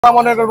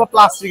মনে করবো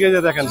প্লাস্টিকে যে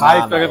দেখেন ভাই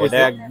এটা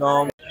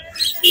একদম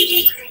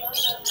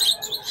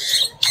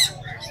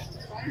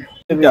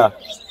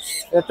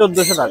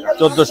 1400 টাকা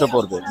 1400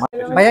 পড়বে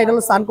ভাইয়া। এটা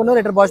হলো সানকোনের,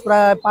 এটার বয়স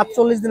প্রায়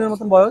 45 দিনের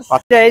মতন বয়স।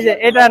 এই যে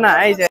এটা না,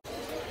 এই যে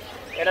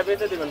এটা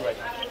বেচে দিবেন ভাই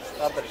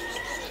তাড়াতাড়ি।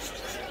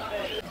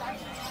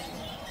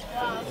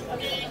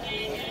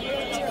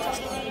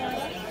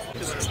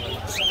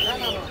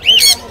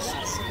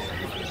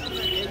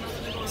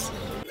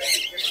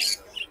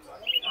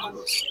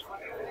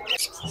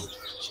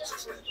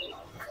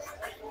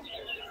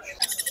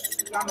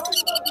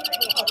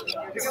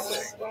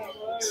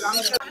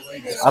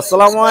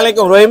 আসসালামু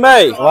আলাইকুম রহিম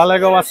ভাই।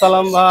 ওয়ালাইকুম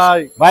আসসালাম ভাই।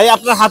 ভাই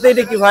আপনার হাতে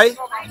এটা কি ভাই?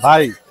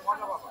 ভাই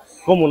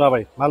কমু না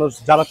ভাই, মানুষ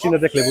যারা চিনে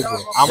দেখলে বুঝবে।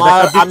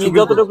 আমি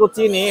যতটুকু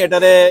চিনি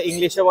এটারে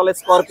ইংলিশে বলে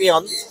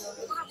স্করপিয়ন,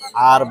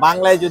 আর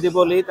বাংলায় যদি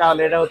বলি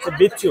তাহলে এটা হচ্ছে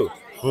বিচ্ছু।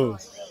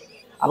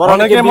 আবার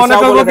অনেকে মনে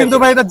করবো কিন্তু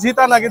ভাই এটা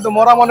জিতা না, কিন্তু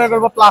মোরা মনে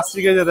করবো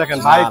প্লাস্টিকে যে দেখেন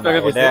ভাই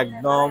এটা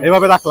একদম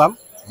এইভাবে রাখলাম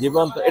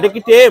জীবন্ত। এটা কি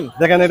টেম?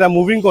 দেখেন এটা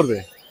মুভিং করবে।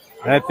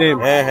 হ্যাঁ টেম,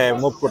 হ্যাঁ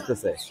মুভ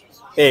করতেছে।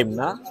 টেম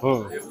না?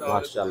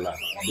 মাশাআল্লাহ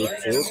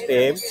বিচ্ছু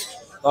টেম।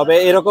 তবে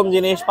এরকম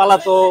জিনিস পালা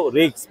তো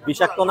রিস্ক,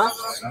 বিষাক্ত না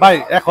ভাই?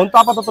 এখন তো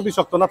আপাতত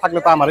বিষাক্ত না, থাকলে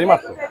তো আমারই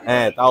মাত্র।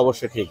 হ্যাঁ তা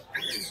অবশ্যই ঠিক।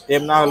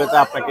 টেম না হলে তো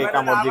আপনাকে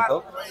কামড় দিত।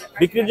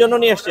 বিক্রির জন্য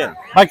নিয়ে আসছেন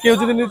ভাই? কেউ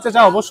যদি নিতে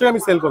চায় অবশ্যই আমি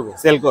সেল করব।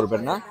 সেল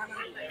করবেন না?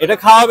 এটা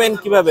খাওয়াবেন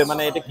কিভাবে?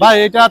 মানে এটা ভাই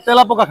এটা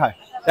তেলাপোকা খায়।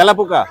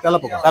 তেলাপোকা?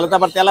 তেলাপোকা তাহলে তো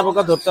আবার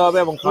তেলাপোকা ধরতে হবে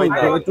এবং খাওয়াইতে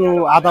হবে। একটু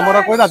আদা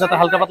মরা কইরা যাতে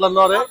হালকা পাতলা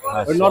নড়ে,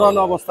 ওই নরম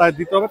অবস্থায়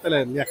দিতে হবে, তাহলে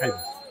নিয়ে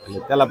খাইবে।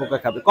 তেলাপোকা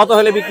খাবে। কত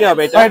হলে বিক্রি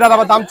হবে এটা? এটার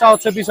আবার দাম চাওয়া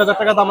হচ্ছে 20,000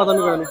 টাকা,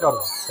 দামাদামি করে নিতে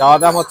হবে। চাওয়া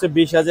দাম হচ্ছে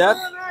 20,000,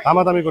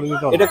 দামাদামি করে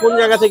নিতে হবে। এটা কোন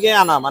জায়গা থেকে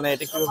আনা? মানে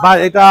এটা কি ভাই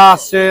এটা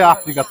আসছে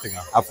আফ্রিকা থেকে।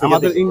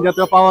 আমাদের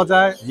ইন্ডিয়াতেও পাওয়া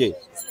যায়, জি,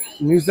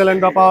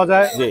 নিউজিল্যান্ডও পাওয়া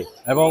যায়, জি,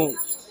 এবং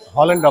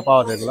হল্যান্ডও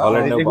পাওয়া যায়।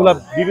 এগুলা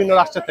বিভিন্ন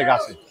রাষ্ট্র থেকে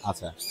আসে।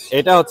 আচ্ছা,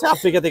 এটা হচ্ছে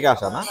আফ্রিকা থেকে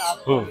আসা না?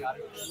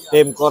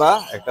 টেম করা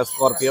একটা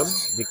স্করপিয়ন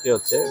বিক্রি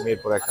হচ্ছে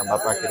মিরপুর 1 নম্বর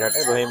পাখির হাটে।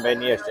 রহিম ভাই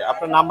নিয়ে আসছে।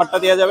 আপনার নাম্বারটা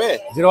দেওয়া যাবে?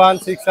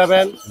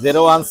 0167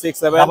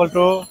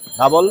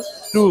 22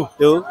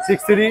 22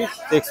 63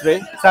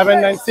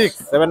 796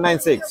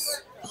 796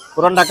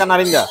 পুরান ঢাকা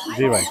নারিন্দা।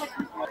 জি ভাই।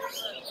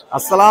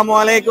 আসসালামু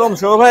আলাইকুম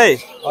শোভ ভাই।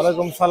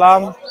 ওয়ালাইকুম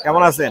সালাম।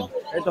 কেমন আছেন?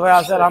 এই তো ভাই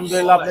আছি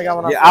আলহামদুলিল্লাহ। আপনি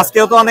কেমন আছেন?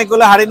 আজকেও তো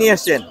অনেকগুলো হাড়ি নিয়ে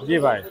আসছেন। জি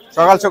ভাই,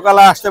 সকাল সকাল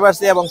আসতে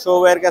পারছি এবং শোভ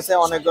ভাইয়ের কাছে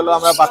অনেকগুলো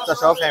আমরা বাচ্চা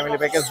সহ ফ্যামিলি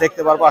প্যাকেজ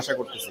দেখতে পারবো আশা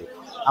করতেছি।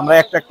 আমরা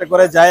একটা একটা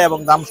করে যাই এবং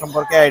দাম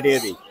সম্পর্কে আইডিয়া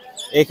দিই।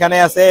 এখানে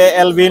আছে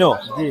এলবিনো।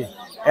 জি,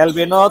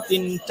 এলবিনো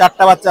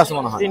 4টা বাচ্চা আছে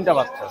মনে হয়।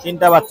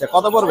 3টা বাচ্চা।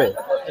 কত পড়বে?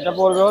 এটা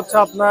পড়বে হচ্ছে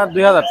আপনার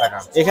 2000 টাকা।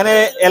 এখানে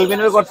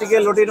এলবিনোর ঘর থেকে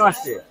লুটিনো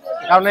আসছে,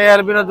 কারণ এই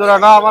এলবিনো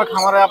জোড়াটা আমার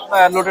খামারে আপনার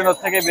লুটিনো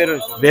থেকে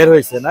বের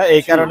হয়েছে না?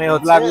 এই কারণে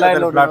ব্লাড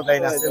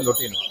লাইন আছে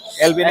লুটিনো।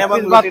 এলবিনো এবং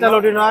বাচ্চা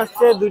লুটিনো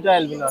আসছে, দুইটা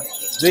এলবিনো আসছে,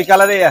 দুই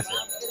কালারেই আছে।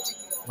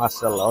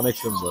 মাশাআল্লাহ অনেক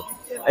সুন্দর।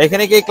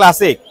 এখানে কি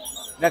ক্লাসিক?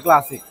 এটা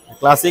ক্লাসিক।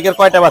 ক্লাসিকের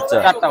কয়টা বাচ্চা?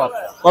 4টা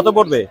বাচ্চা। কত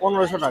পড়বে?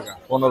 1500 টাকা।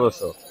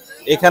 1500।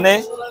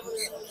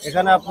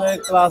 এখানে আপনার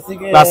ক্লাসিক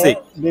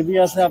বেবি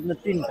আছে আপনার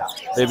 3টা।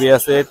 বেবি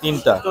আছে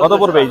 3টা। কত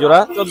পড়বে এই জোড়া?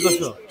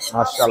 1400।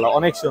 মাশাআল্লাহ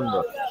অনেক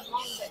সুন্দর।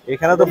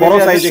 এখানে তো বড়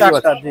সাইজ দেখতে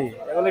পাচ্ছি। জি,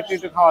 এগুলো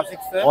একটু খাওয়া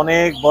শিখছে।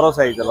 অনেক বড়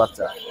সাইজের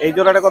বাচ্চা। এই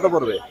জোড়াটা কত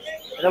পড়বে?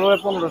 এটা পড়বে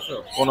 1500।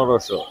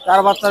 1500। চার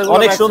বাচ্চাগুলো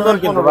অনেক সুন্দর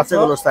কিন্তু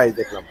বাচ্চাগুলোর সাইজ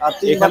দেখলাম।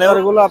 এখানে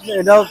এগুলো আপনি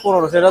এটাও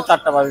 1500, এটাও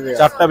 4টা বেবি।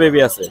 4টা বেবি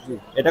আছে।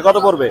 এটা কত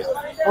পড়বে?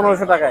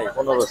 1500 টাকায়।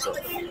 1500।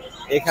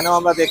 এখানেও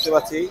আমরা দেখতে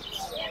পাচ্ছি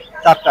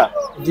 4টা।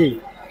 জি।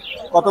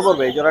 কত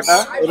পড়বে এই জোড়াটা?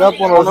 এটা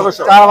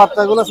 1500। চার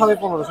বাচ্চাগুলো সবই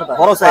 1500 টাকা।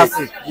 বড় সাইজ।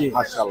 জি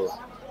মাশাআল্লাহ।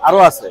 আরো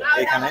আছে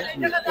এখানে।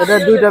 এটা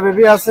 2টা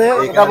বেবি আছে,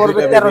 এটা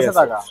পড়বে 1300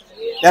 টাকা।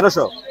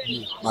 1300।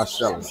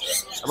 মাশাআল্লাহ।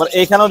 আবার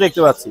এখানেও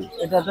দেখতে পাচ্ছি।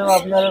 এটাতেও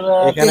আপনার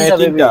এখানে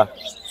 3টা।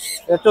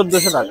 এটা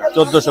 1400 টাকা।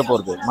 1400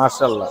 পড়বে।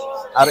 মাশাআল্লাহ।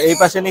 আর এই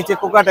পাশে নিচে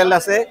কোকাটেল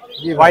আছে,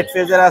 হোয়াইট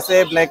ফেজার আছে,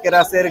 ব্ল্যাক এর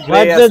আছে, গ্রে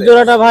আছে। হোয়াইট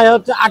জোড়াটা ভাই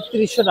হচ্ছে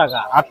 3800 টাকা।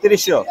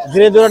 3800।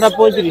 গ্রে জোড়াটা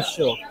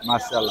 3500।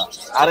 মাশাআল্লাহ।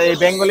 আর এই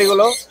বেঙ্গলি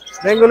গুলো?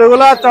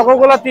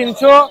 চকোগুলো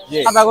 300,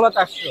 সাদাগুলো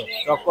 400।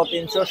 চকো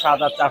 300,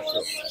 সাদা 400।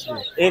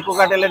 এই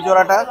কোকাটেলের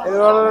জোড়াটা? এই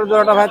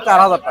জোড়াটা ভাই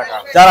 4000 টাকা।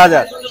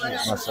 4000।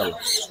 মাশাআল্লাহ।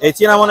 এই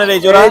চিনামনের এই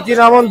জোড়া? এই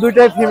চিনামন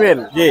দুইটাই ফিমেল,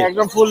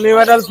 একদম ফুল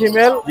নিউডাল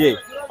ফিমেল। জি।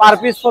 পার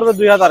পিস পড়বে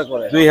 2000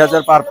 করে।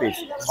 2000 পার পিস।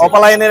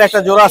 অপালাইনের একটা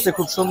জোড়া আছে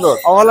খুব সুন্দর।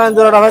 অপালাইন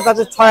জোড়াটা ভাই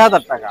কাছে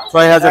 6000 টাকা।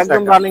 6000 টাকা।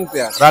 একদম রানিং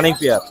পেয়ার। Running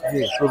pair.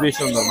 জি, খুবই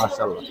সুন্দর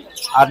মাশাআল্লাহ।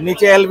 আর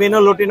নিচে এলবিনো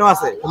লুটিনো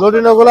আছে।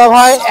 লুটিনো গুলো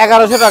ভাই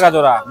 1100 টাকা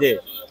জোড়া। জি।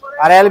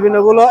 আর এলবিনো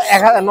গুলো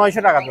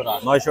 900 টাকা জোড়া।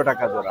 900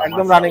 টাকা জোড়া।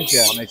 একদম রানিং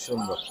পেয়ার। অনেক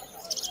সুন্দর।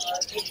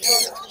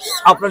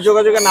 আপনার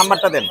যোগাযোগের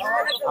নাম্বারটা দেন।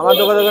 আমার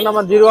যোগাযোগের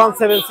নাম্বার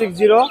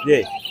 01760 জি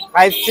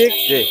 56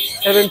 জি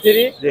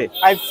 73 জি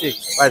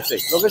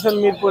 56। লোকেশন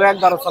মিরপুর 1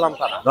 দারুসালাম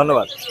থানা।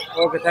 ধন্যবাদ।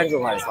 ওকে, থ্যাংক ইউ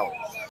ভাই।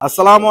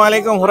 আসসালামু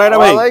আলাইকুম হুরায়রা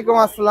ভাই। ওয়ালাইকুম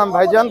আসসালাম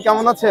ভাইজান,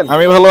 কেমন আছেন?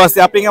 আমি ভালো আছি,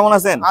 আপনি কেমন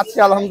আছেন? আছি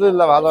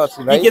আলহামদুলিল্লাহ, ভালো আছি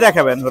ভাই। কি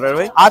দেখাবেন হুরায়রা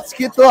ভাই?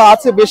 আজকে তো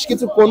আছে বেশ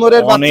কিছু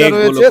কোনরের বাচ্চা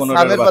রয়েছে,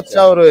 সানের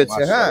বাচ্চাও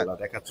রয়েছে। হ্যাঁ,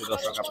 দেখাচ্ছি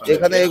দর্শক আপনারা।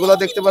 এখানে এগুলো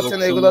দেখতে পাচ্ছেন,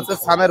 এগুলো হচ্ছে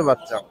সানের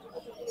বাচ্চা।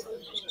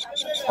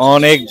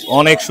 অনেক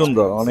অনেক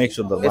সুন্দর, অনেক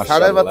সুন্দর। এই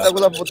ষাঁড়ের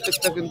বাচ্চাগুলো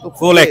প্রত্যেকটা কিন্তু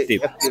ফুল অ্যাক্টিভ,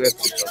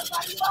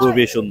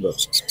 খুবই সুন্দর।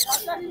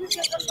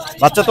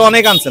 বাচ্চা তো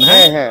অনেক আনছেন।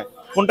 হ্যাঁ হ্যাঁ,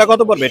 কোনটা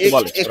কত পড়বে একটু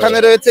বলেন। এখানে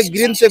রয়েছে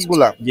গ্রিন চেক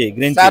গুলা, জি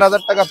গ্রিন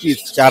 4000 টাকা পিস।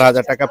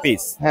 4000 টাকা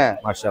পিস। হ্যাঁ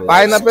মাশাআল্লাহ।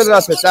 পাইনাপেল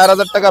আছে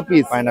 4000 টাকা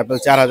পিস। পাইনাপল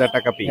 4000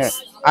 টাকা পিস।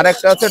 আর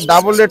একটা আছে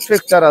ডাবল রেড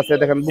ফ্রেকচার আছে,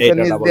 দেখেন বুকের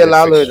নিচ দিয়ে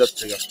লাল হয়ে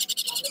যাচ্ছে,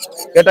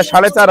 এটা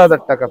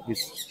 4500 টাকা পিস।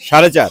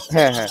 4.5?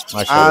 হ্যাঁ হ্যাঁ।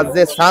 আর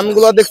যে সান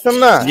গুলো দেখছেন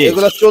না,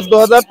 এগুলো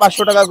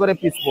 14500 টাকা করে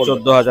পিস পড়বে।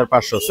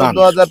 14500 সান।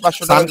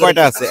 14500 টাকা। সান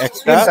কয়টা আছে?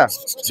 একটা,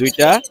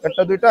 দুইটা,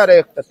 একটা দুইটা আর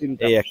একটা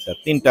তিনটা। এই একটা,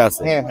 তিনটা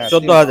আছে। হ্যাঁ হ্যাঁ,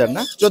 14000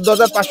 না?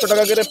 14500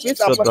 টাকা করে পিস।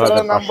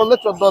 আপনার নাম বললে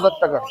 14000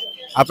 টাকা।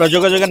 আপনার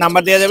যোগাযোগের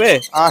নাম্বার দেওয়া যাবে?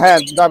 হ্যাঁ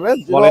যাবে।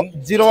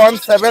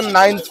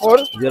 01794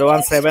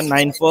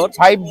 01794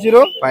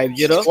 50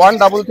 50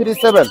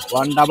 1337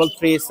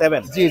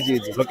 1337। জি জি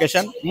জি।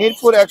 লোকেশন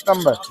মিরপুর 1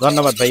 নম্বর।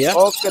 ধন্যবাদ ভাইয়া।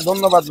 ওকে,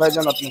 ধন্যবাদ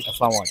ভাইজান আপনাকে।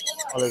 আসসালামু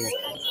আলাইকুম।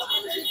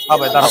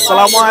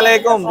 আসসালামু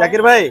আলাইকুম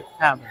জাকির ভাই।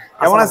 হ্যাঁ,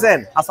 কেমন আছেন?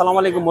 আসসালামু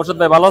আলাইকুম মোর্শেদ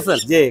ভাই, ভালো আছেন?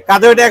 জি,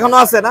 কাঁধে ওইটা এখনো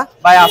আছে না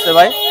ভাই? আছে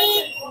ভাই।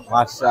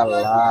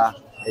 মাশাআল্লাহ।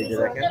 এই যে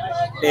দেখেন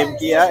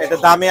টেমকিয়া, এটা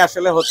দামে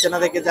আসলে হচ্ছে না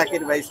দেখে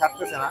জাকির ভাই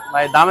ছাড়তেছে না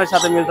ভাই দামের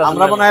সাথে মিলতে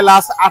আমরা মনে হয়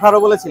লাস্ট 18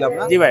 বলেছিলাম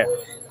না? জি ভাই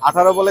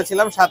 18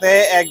 বলেছিলাম, সাথে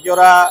এক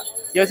জোড়া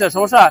কি হয়েছে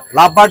সমস্যা?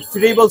 লাভবার্ড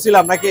ফ্রি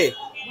বলছিলাম নাকি?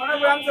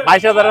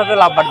 22000 এর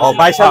লাভবার্ড। ও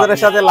 22000 এর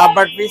সাথে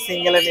লাভবার্ড ফ্রি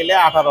সিঙ্গেলে নিলে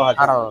 18000।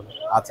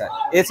 আচ্ছা,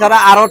 এছাড়া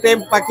আরো টেম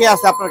পাখি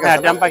আছে আপনার কাছে? হ্যাঁ,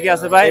 টেম পাখি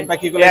আছে ভাই। টেম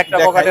পাখিগুলো একটা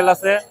পকাটেল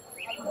আছে,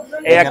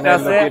 এই একটা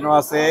আছে, লুটিনো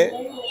আছে,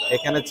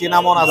 এখানে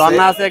চিনামন আছে,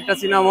 জন্না আছে, একটা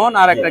সিনামন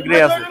আর একটা গ্রে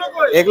আছে।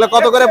 এগুলো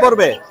কত করে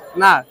পড়বে?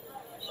 না,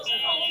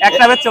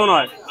 একটা বেচছে মনে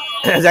হয়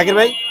জাকির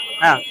ভাই।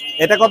 হ্যাঁ,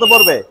 এটা কত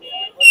পড়বে?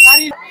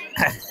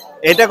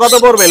 এটা কত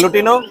পড়বে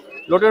লুটিনো?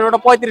 লুটিনোটা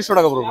 3500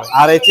 টাকা পড়বে।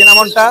 আর এই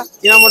চিনামনটা?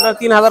 চিনামনটা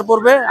 3000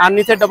 পড়বে, আর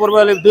নিচেরটা পড়বে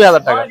হলে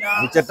 2000 টাকা।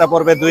 নিচেরটা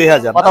পড়বে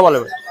 2000। কথা বলে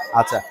ভাই।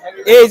 আচ্ছা,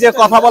 এই যে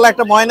কথা বলা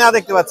একটা ময়না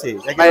দেখতে পাচ্ছি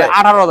ভাই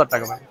 18000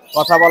 টাকা ভাই।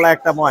 কথা বলা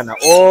একটা ময়না,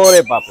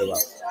 ওরে বাপরে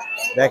বাপ,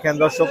 দেখেন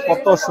দর্শক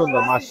কত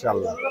সুন্দর,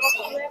 মাশাআল্লাহ।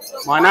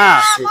 ময়না,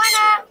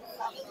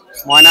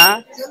 ময়না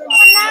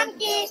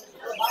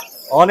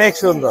অনেক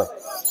সুন্দর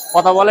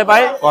কথা বলে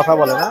ভাই। কথা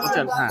বলে না?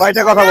 হ্যাঁ।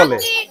 কয়টা কথা বলে?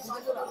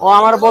 ও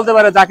আমার বলতে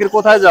পারে জাকির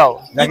কোথায় যাও,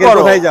 জাকির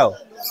কোথায় যাও,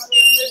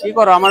 কি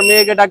করো, আমার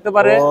মেয়েকে ডাকতে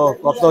পারে, ও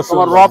কত তোমার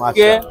সুন্দর,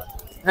 রবকে।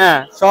 হ্যাঁ,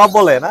 সব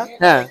বলে না?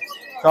 হ্যাঁ,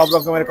 সব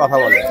রকমের কথা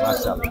বলে,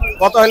 মাশাআল্লাহ।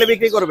 কত হলে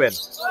বিক্রি করবেন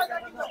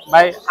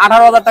ভাই?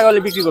 18000 টাকা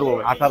হলে বিক্রি করবো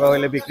ভাই। 18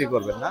 হলে বিক্রি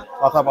করবেন না?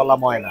 কথা বলা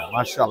ময়না,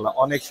 মাশাআল্লাহ,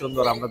 অনেক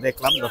সুন্দর। আমরা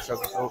দেখলাম দর্শক,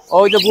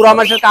 ওই যে বুড়া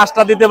মাসের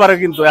কাজটা দিতে পারে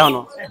কিন্তু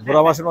এখনো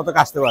বুড়া মাসের মতো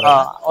কাটতে পারে।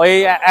 ওই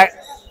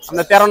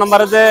আপনার 13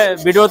 নম্বরে যে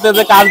ভিডিওতে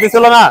যে কাজ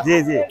দিছিল না, জি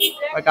জি,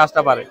 ওই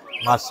কাজটা পারে।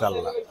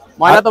 মাশাআল্লাহ।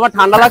 ময়না, তোমার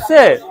ঠান্ডা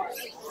লাগছে?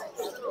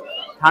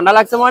 ঠান্ডা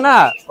লাগছে ময়না?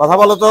 কথা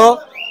বলো তো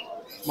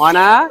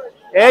ময়না।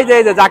 এই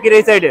যে জাকির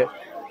এই সাইডে,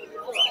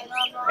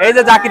 এই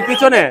যে জাকির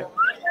পিছনে,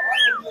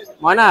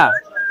 ময়না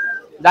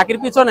জাকির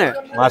পিছনে।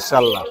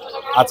 মাশাআল্লাহ।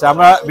 আচ্ছা,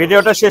 আমরা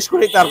ভিডিওটা শেষ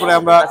করি, তারপরে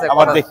আমরা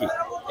আবার দেখি।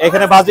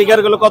 এখানে বাজিগার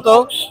গুলো কত?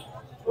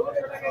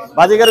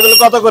 বাজিগার গুলো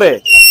কত করে?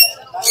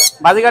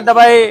 বাজিগারটা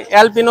ভাই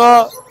এলপিনো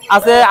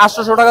আছে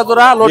 800 টাকা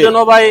জোড়া,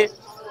 লোটেনো ভাই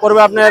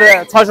পড়বে আপনার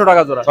 600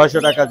 টাকা জোড়া। 600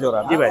 টাকা জোড়া?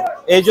 জি ভাই।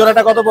 এই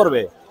জোড়াটা কত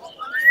পড়বে?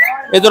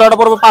 এই জোড়াটা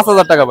পড়বে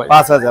 5000 টাকা ভাই।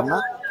 5000 না?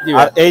 জি আর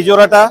ভাই। এই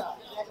জোড়াটা?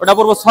 ওটা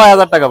পড়বে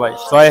 6000 টাকা ভাই।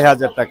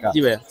 6000 টাকা?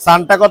 জি ভাই।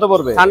 সানটা কত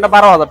পড়বে? ঠান্ডা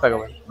 12000 টাকা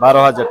ভাই।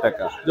 12000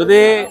 টাকা। যদি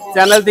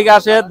চ্যানেল থেকে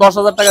আসে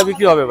 10000 টাকা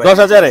বিক্রি হবে ভাই।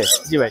 10000 এ?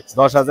 জি ভাই।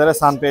 10000 এ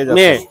সান পেয়ে যাচ্ছে।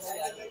 Male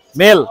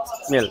male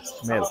male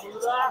male.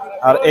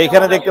 আর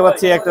এইখানে দেখতে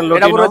পাচ্ছি একটা এটা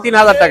লুটিনো, পড়বে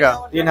 3000 টাকা।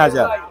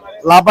 3000।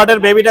 লাভবার্ডের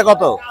বেবিটা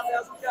কত?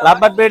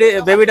 লাভবার্ড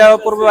বেবিটা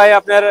পড়বে ভাই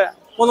আপনার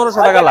 1500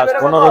 টাকা লাস্ট।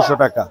 1500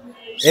 টাকা।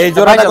 এই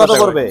জোড়াটা কত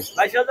পড়বে?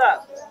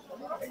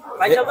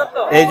 22000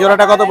 তো। এই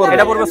জোড়াটা কত পড়বে?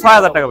 এটা পড়বে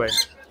 6000 টাকা ভাই।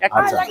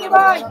 আচ্ছা,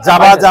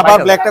 জাবা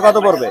ব্ল্যাকটা কত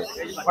পড়বে?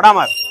 ওটা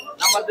আমার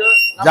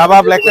জাবা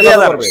ব্ল্যাকটা কত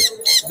পড়বে?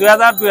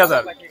 2000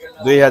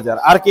 2000।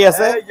 আর কি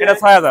আছে? এটা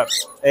 6000।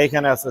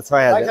 এইখানে আছে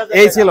 6000।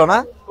 এই ছিল না?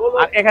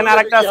 আর এখানে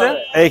আরেকটা আছে,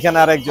 এইখানে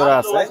আরেক জোড়া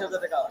আছে।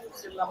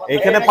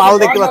 এইখানে পাল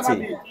দেখতে পাচ্ছি,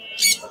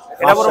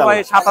 এটা পড়বে ভাই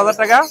 7000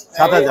 টাকা।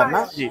 7000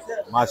 না? জি।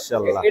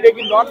 মাশাআল্লাহ। এটা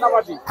কি নন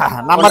নামাজি?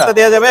 নাম্বারটা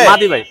দেয়া যাবে?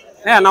 মাদি ভাই।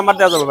 হ্যাঁ, নাম্বার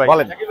দেওয়া যাবে ভাই।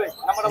 বলেন।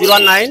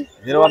 019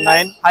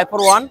 019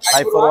 541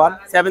 541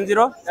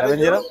 70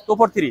 70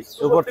 243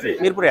 243।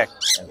 মিরপুর 1।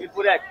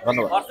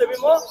 ধন্যবাদ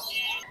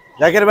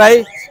জাকির ভাই,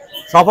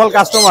 সফল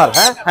কাস্টমার।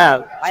 হ্যাঁ হ্যাঁ,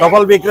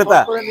 সফল বিক্রেতা।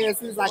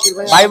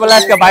 ভাই বলে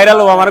আজকে ভাইরাল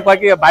হবো, আমার কয়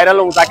কি ভাইরাল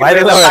হবো,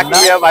 Viral হবেন না?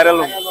 ভাইরাল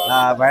হবো। না,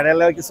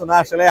 ভাইরালের কিছু না,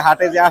 আসলে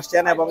হাটে যে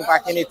আসছেন এবং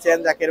পাখি নিচ্ছেন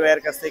জাকির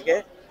ভাইয়ের কাছ থেকে,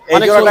 এই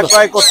অনেক জোড়াটা সুন্দর।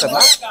 ক্রয় করছেন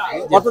না?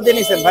 কতদিন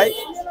নিছেন ভাই?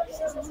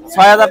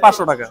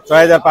 6500 টাকা।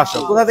 6500।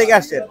 কোথা থেকে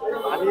আসছেন?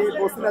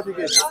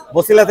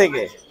 বসিলা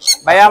থেকে।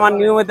 ভাই আমার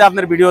নিয়মিত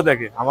আপনার ভিডিও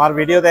দেখে, আমার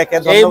ভিডিও দেখেন,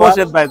 এই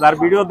মোর্শেদ ভাই তার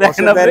ভিডিও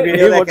দেখেন, মোর্শেদ ভাইয়ের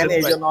ভিডিও দেখেন,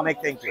 এই জন্য অনেক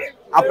থ্যাংক ইউ।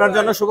 আপনার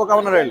জন্য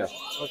শুভকামনা রইল।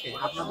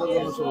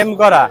 প্রেম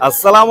করা।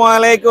 আসসালামু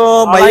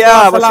আলাইকুম ভাইয়া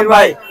বশির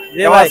ভাই,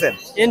 কেমন আছেন?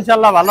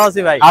 ইনশাআল্লাহ ভালো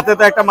আছি ভাই। হাতে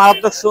তো একটা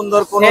মারাত্মক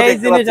সুন্দর কোন এই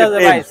দেখতে জিনিস আছে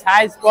পাচ্ছি ভাই,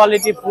 সাইজ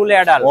কোয়ালিটি ফুল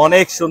অ্যাডাল্ট,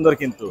 অনেক সুন্দর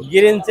কিন্তু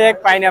গ্রিন চেক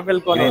পাইনাপল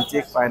কোন, গ্রিন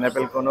চেক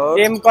পাইনাপল কোন,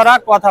 প্রেম করা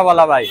কথা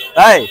বলা ভাই।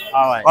 তাই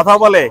হ্যাঁ ভাই, কথা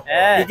বলে,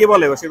 হ্যাঁ। কি কি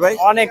বলে বশির ভাই?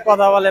 অনেক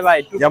কথা বলে ভাই,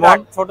 যেমন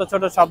ছোট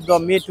ছোট শব্দ,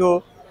 মিঠু,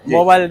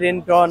 মোবাইল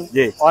রিংটোন,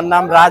 জি। ওর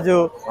নাম রাজু,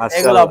 মাশাআল্লাহ।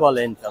 এগুলো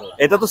বলে ইনশাআল্লাহ।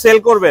 এটা তো সেল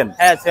করবেন?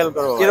 হ্যাঁ সেল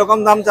করব। কি রকম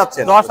দাম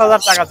চাচ্ছেন?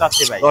 10,000 টাকা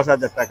চাচ্ছি ভাই।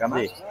 10,000 টাকা না?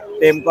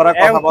 টেম করা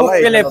কথা বলা,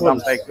 এই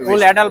দামটা একটু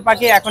ফুল অ্যাডাল্ট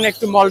পাখি, এখন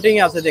একটু মল্টিং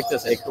আছে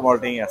দেখতেছে, একটু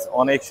মল্টিং আছে,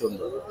 অনেক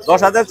সুন্দর।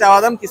 10,000 চাওয়া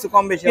দাম, কিছু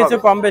কম বেশি হবে, কিছু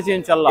কম বেশি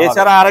ইনশাআল্লাহ।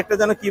 এছাড়া আরেকটা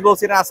যেন কি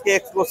বলছিলেন আজকে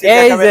এক্সক্লুসিভ এই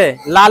দেখাবেন? যে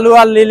লালু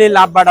আর লিলি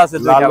লাভবার্ড আছে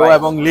দুইটা লালু ভাই,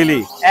 এবং লিলি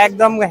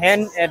একদম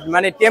হ্যান্ড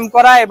মানে টেম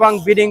করা এবং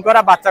ব্রিডিং করা,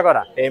 বাচ্চা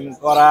করা। টেম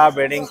করা,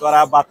 ব্রিডিং করা,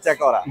 বাচ্চা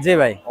করা, জি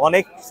ভাই।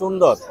 অনেক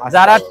সুন্দর।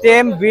 যারা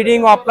টেম ব্রিডিং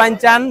অফলাইন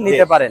চান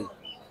নিতে পারেন।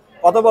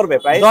 কত পড়বে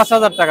প্রাইস?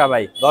 10,000 টাকা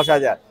ভাই।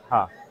 10,000?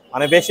 হ্যাঁ,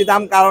 মানে বেশি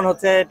দাম, কারণ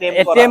হচ্ছে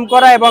টেম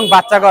করা এবং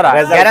বাচ্চা করা,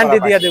 Result গ্যারান্টি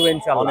করা দিয়ে পাখি। দেব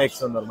ইনশাআল্লাহ। অনেক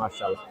সুন্দর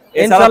মাশাআল্লাহ,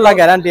 ইনশাআল্লাহ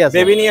গ্যারান্টি আছে।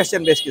 বেবি নিয়ে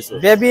আসছেন বেশ কিছু?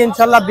 বেবি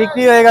ইনশাআল্লাহ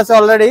বিক্রি হয়ে গেছে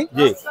অলরেডি,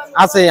 জি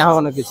আছে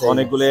এখনো কিছু,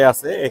 অনেকগুলোই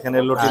আছে এখানে।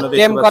 লুটিনো দেখতে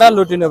টেম পাচ্ছি, করা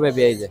লুটিনো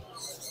বেবি, এই যে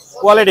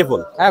কোয়ালিটি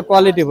ফুল। হ্যাঁ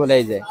কোয়ালিটি ফুল।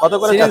 এই যে কত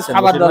করে সিরিয়াস চাচ্ছেন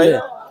খাবার বশির ভাই? দলে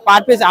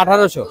পার পিস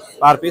 1800।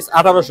 Per piece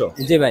 1800?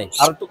 জি ভাই।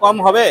 আর একটু কম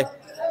হবে?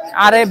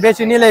 আরে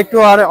বেশি নিলে একটু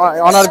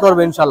অনার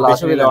করবে ইনশাআল্লাহ, বেশি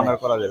অসুবিধা নিলে নেই। অনার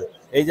করা যাবে।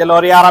 এই যে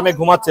লরি আরামে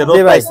ঘুমাচ্ছে, রোদ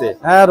জি ভাই, পাইছে,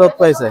 হ্যাঁ রোদ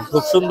পাইছে।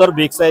 খুব সুন্দর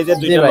বিগ সাইজের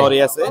জি দুইটা ভাই, লরি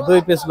আছে, 2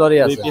 পিস লরি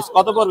দুই আছে। পিস।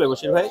 কত পড়বে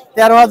বশির ভাই?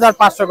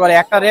 13,500 করে,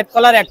 একটা রেড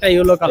কালার একটা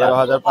ইয়েলো কালার।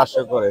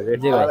 13,500 করে, রেড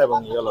জি ভাই। কালার এবং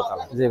ইয়েলো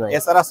কালার। জি ভাই।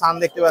 এছাড়া সান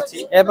দেখতে পাচ্ছি,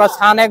 এরপর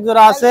সান এক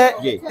জোড়া আছে,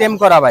 জি। টেম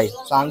করা ভাই।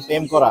 সান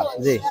টেম করা,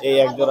 জি। এই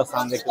এক জোড়া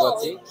সান দেখতে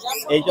পাচ্ছি।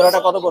 এই জোড়াটা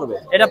কত পড়বে?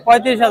 এটা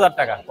 35,000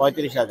 টাকা।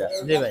 35,000?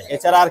 জি ভাই।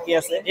 এছাড়া আর কি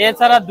আছে?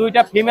 এছাড়া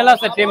দুইটা ফিমেল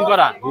আছে টেম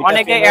করা, দুইটা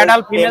অনেকে female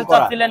অ্যাডাল্ট ফিমেল tame করা।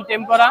 চাচ্ছিলেন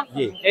টেম করা,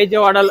 জি। এই যে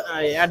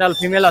অ্যাডাল্ট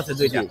ফিমেল আছে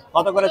দুইটা।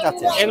 কত করে চাচ্ছেন?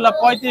 এগুলো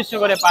 3500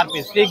 করে পার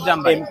পিস, ঠিক দাম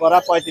ভাই। টেম করা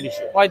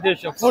 3500?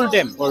 3500 ফুল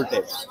টেম। ফুল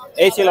টেম।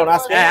 এই ছিল না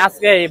আজকে? হ্যাঁ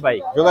আজকে এই ভাই।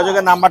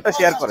 যোগাযোগের নাম্বারটা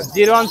শেয়ার করেন।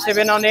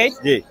 01718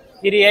 জি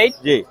 38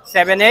 জি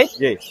 78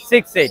 জি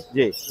 68।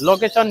 জি,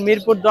 লোকেশন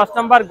মিরপুর 10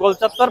 নম্বর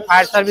গোলচত্বর,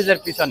 ফায়ার সার্ভিসের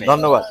পিছনে।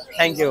 ধন্যবাদ।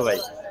 থ্যাংক ইউ ভাই।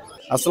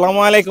 আসসালামু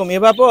আলাইকুম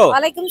ইবাপু,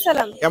 ওয়ালাইকুম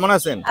সালাম। কেমন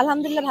আছেন?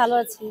 আলহামদুলিল্লাহ ভালো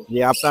আছি। জি,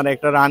 আপনার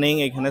একটা রানিং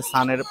এখানে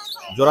সানের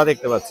জোড়া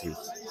দেখতে পাচ্ছি,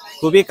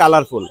 খুবই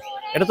কালারফুল।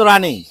 এটা তো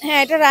রানিং? হ্যাঁ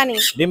এটা রানী,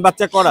 ডিম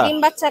বাচ্চা করা? ডিম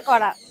বাচ্চা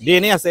করা,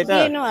 ডিএনএ আছে এটা?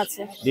 ডিএনও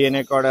আছে।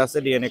 ডিএনএ করা আছে,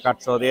 ডিএনএ কার্ড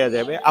সহ দেওয়া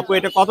যাবে। আপু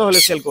এটা কত হলে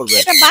সেল করবে?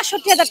 এটা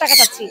 62,000 টাকা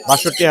চাচ্ছি।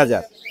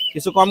 62,000?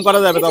 কিছু কম করা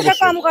যাবে তো কিছুটা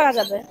অবশ্যই? কম করা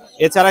যাবে।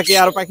 এছাড়া কি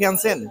আরো পাখি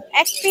আনছেন?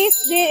 এক পিস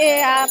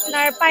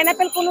আপনার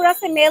পাইনাপল কুনুর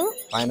আছে মেল,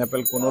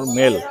 পাইনাপেল কোনোর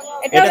মেল,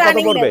 এটাও এটা কত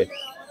রানিং পড়বে? মেল।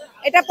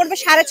 এটা পড়বে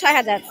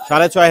 6,500।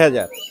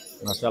 6,500?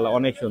 মাশাআল্লাহ,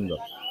 অনেক সুন্দর।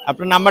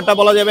 আপনার নাম্বারটা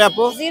বলা যাবে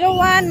আপু?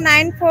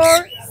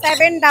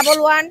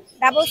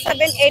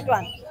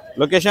 01947717781।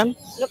 লোকেশন?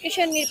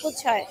 লোকেশন মিরপুর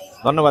 6।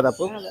 ধন্যবাদ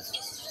আপু।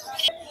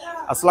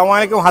 আসসালামু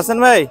আলাইকুম হাসান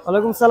ভাই।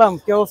 ওয়ালাইকুম সালাম,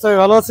 কি অবস্থা?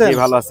 ভালো আছেন? জি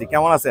ভালো আছি,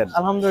 কেমন আছেন?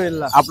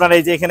 আলহামদুলিল্লাহ। আপনার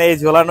এই যে এখানে এই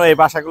ঝোলানো এই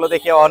বাসাগুলো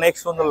দেখে অনেক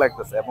সুন্দর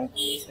লাগতেছে এবং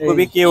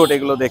খুবই কিউট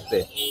এগুলো দেখতে।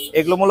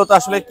 এগুলো মূলত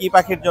আসলে কি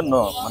পাখির জন্য?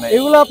 মানে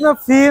এগুলো আপনার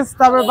ফিস,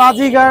 তারপর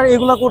বাজিগার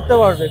এগুলো করতে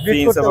পারবে, বিট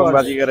ফিঞ্চ করতে এবং পারবে।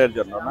 বাজিগারের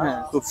জন্য না? হ্যাঁ।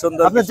 খুব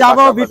সুন্দর। আপনি কিছু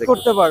জাবাও পাখি বিট আমরা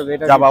করতে পারবে,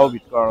 এটা জাবাও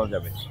বিট করানো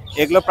যাবে।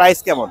 এগুলো প্রাইস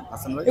কেমন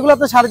হাসান ভাই? এগুলো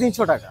আপনার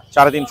 350 টাকা।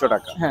 350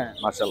 টাকা? হ্যাঁ।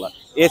 মাশাআল্লাহ।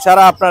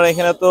 এছাড়া আপনার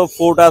এখানে তো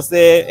ফুড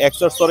আছে,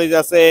 অ্যাক্সেসরিজ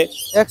আছে,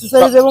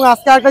 এক্সেসরিজ, এবং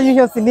আজকে আরেকটা জিনিস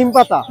আছে, নিম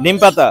পাতা। নিম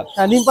পাতা?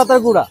 হ্যাঁ, নিম পাতার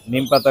গুঁড়া।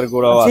 নিম পাতার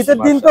গুঁড়াও আছে। শীতের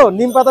দিন তো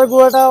নিম পাতার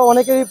গুঁড়াটা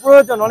অনেকেরই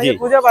প্রয়োজন, অনেকে জি।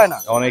 খুঁজে পায় না,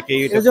 অনেকেই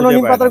এটা এর জন্য খুঁজে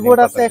নিম পায় পাতার না,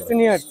 গুঁড়াটা নিম আছে, পাতার এক্সট্রা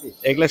নিয়ে আসছি।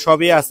 এগুলো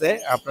সবই আছে।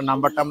 আপনার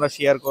নাম্বারটা আমরা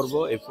শেয়ার করব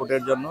এই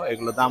ফুডের জন্য।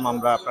 এগুলো দাম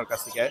আমরা আপনার কাছ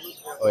থেকে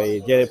ওই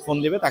যে ফোন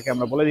দিবে তাকে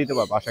আমরা বলে দিতে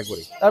পারবো আশা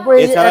করি। তারপর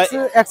এই এছাড়া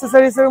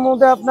অ্যাক্সেসরিজ এর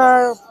মধ্যে আপনার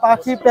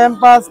পাখি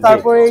প্যাম্পাস,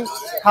 তারপর এই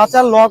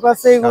খাঁচার লক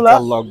আছে এগুলা,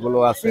 লকগুলো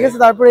আছে, ঠিক আছে।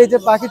 তারপর এই যে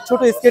পাখির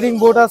ছোট স্কেটিং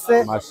বোর্ড আছে।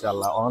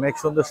 মাশাআল্লাহ অনেক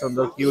সুন্দর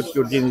সুন্দর কিউট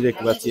কিউট জিনিস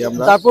দেখতে পাচ্ছি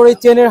আমরা। তারপর এই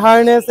চেনের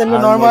হারনেস, এমনি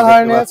নরমাল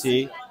হারনেস।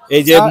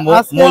 এই যে আজকে মূল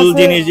আছে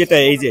জিনিস যেটা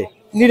এই যে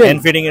নিডল,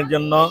 হ্যান্ড ফিডিং এর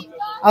জন্য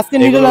আজকে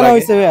নিডল এগুলো আনা লাগে।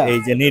 হয়েছে ভাইয়া। এই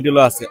যে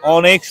নিডলও আছে,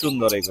 অনেক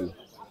সুন্দর এগুলো,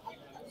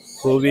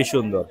 খুবই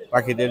সুন্দর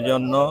পাখিদের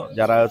জন্য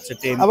যারা হচ্ছে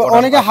টেম আবার করা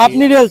অনেকে পাখি। হাফ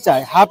নিডল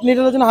চায়, হাফ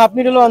নিডলের জন্য হাফ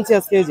নিডলও আনছি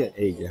আজকে।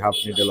 এই যে হাফ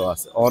নিডলও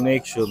আছে,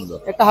 অনেক সুন্দর।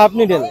 একটা হাফ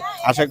নিডল,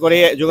 আশা করি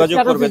যোগাযোগ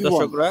Cattle করবে fish bone।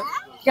 দর্শকরা।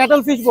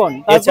 ক্যাটল ফিশ বন।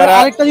 তারপর এছাড়া-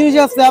 আরেকটা জিনিস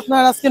আছে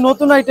আপনার আজকে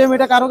নতুন আইটেম,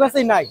 এটা কারো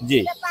কাছেই নাই, জি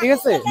ঠিক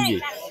আছে। জি,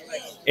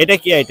 এটা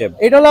কি আইটেম?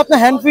 এটা হলো আপনার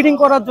হ্যান্ড ফিডিং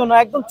করার জন্য,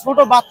 একদম ছোট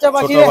বাচ্চা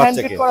পাখি হ্যান্ড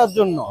বাচ্চাকে। ফিড করার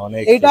জন্য।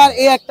 অনেক এটা আর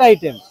এই একটা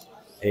আইটেম,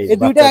 এই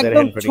দুইটা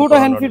একদম ছোট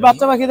হ্যান্ড ফিড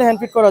বাচ্চা পাখিদের হ্যান্ড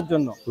ফিড করার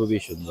জন্য, খুবই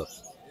সুন্দর।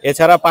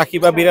 এছাড়া পাখি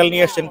বা বিড়াল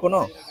নিয়ে আসছেন কোনো?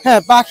 হ্যাঁ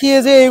পাখি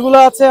এই যে এগুলো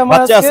আছে আমার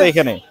বাচ্চা আছে আজকে।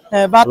 এখানে?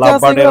 হ্যাঁ বাচ্চা আছে,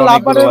 Lovebird-এর এগুলো অনেকগুলো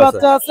লাভবার্ডের আছে।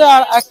 বাচ্চা আছে,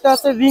 আর একটা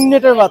আছে রিং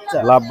নেটের বাচ্চা।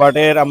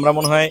 লাভবার্ডের আমরা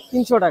মনে হয়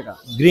 300 টাকা।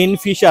 গ্রিন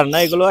ফিশার না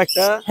এগুলো?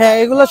 একটা হ্যাঁ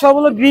এগুলো সব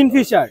হলো গ্রিন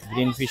ফিশার,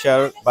 গ্রিন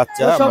ফিশার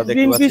বাচ্চা সব আমরা দেখতে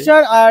গ্রিন পাচ্ছি।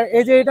 ফিশার। আর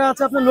এই যে এটা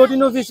আছে আপনার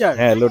লোটিনো ফিশার,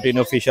 হ্যাঁ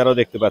লুটিনো ফিশারও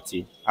দেখতে পাচ্ছি।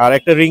 আর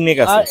একটা রিংনেক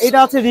আর আছে। এটা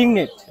আছে রিং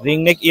নেট।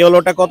 রিংনেক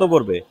ইয়েলোটা কত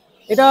পড়বে?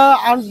 এটা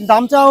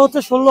দাম চাওয়া হচ্ছে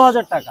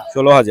 16,000 টাকা।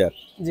 16,000।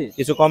 জি,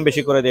 কিছু কম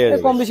বেশি করে দিয়ে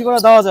দেবেন। কম বেশি করে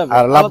দেওয়া যাবে।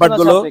 আর লাভবার্ড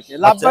গুলো?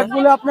 লাভবার্ড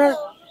গুলো আপনার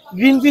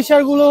গ্রিন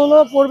ফিশার গুলো হলো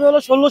পড়বে হলো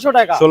 1600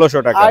 টাকা। 1600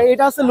 টাকা। আর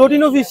এটা আছে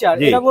লটিনো ফিশার,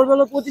 এটা পড়বে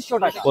হলো 2500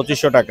 টাকা।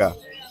 2500 টাকা।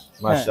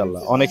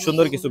 মাশাআল্লাহ, অনেক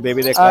সুন্দর কিছু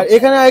বেবি দেখলাম। আর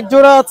এখানে এক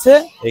জোড়া আছে,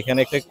 এখানে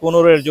একটা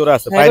কোনোরের জোড়া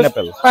আছে,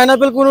 পাইনাপল।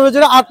 পাইনাপল কোনোরের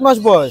জোড়া 8 মাস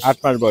বয়স। 8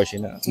 মাস বয়সী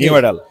না? নিউ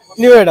এডাল।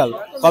 নিউ এডাল।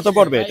 কত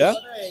পড়বে এটা?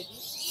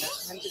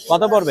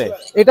 কত পড়বে?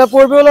 এটা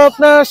পড়বে হলো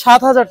আপনার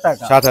 7000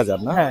 টাকা। 7000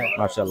 না? হ্যাঁ,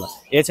 মাশাআল্লাহ।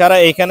 এছাড়া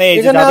এখানে এই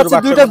যে এখানে জাদুর আছে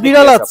বাক্স, দুইটা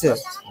বিড়াল আছে।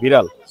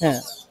 বিড়াল? হ্যাঁ।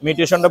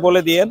 মিউটেশনটা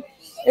বলে দিয়েন।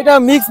 এটা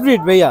মিক্স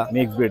ব্রিড ভাইয়া।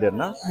 মিক্স ব্রিডের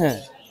না? হ্যাঁ,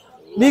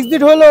 মিক্স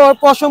ব্রিড হলো আর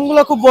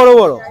পশমগুলো খুব বড়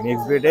বড়।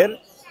 মিক্স ব্রিডের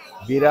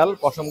বিড়াল,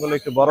 পশমগুলো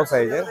একটু বড়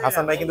সাইজের।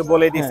 হাসান ভাই কিন্তু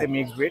বলেই দিয়েছে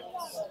মিক্স ব্রিড।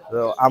 তো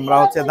আমরা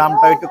হচ্ছে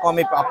দামটা একটু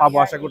কমই পাবো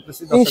আশা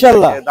করতেছি।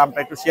 ইনশাআল্লাহ দামটা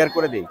একটু শেয়ার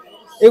করে দেই।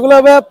 এগুলো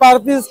ভাইয়া পার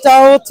পিস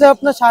চাওয়া হচ্ছে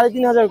আপনার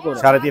 3500 করে।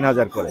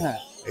 3500 করে। হ্যাঁ,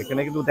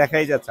 এখানে কিন্তু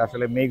দেখাই যাচ্ছে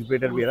আসলে মিক্স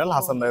ব্রিডের বিড়াল।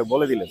 হাসান ভাই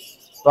বলে দিলেন।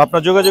 তো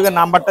আপনার যোগাযোগের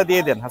নাম্বারটা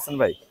দিয়ে দেন হাসান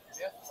ভাই।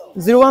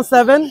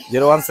 017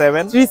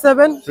 37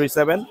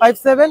 37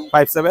 57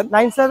 57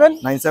 97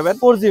 97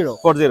 40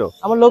 40।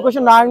 আমার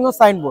লোকেশন নারায়ণগঞ্জ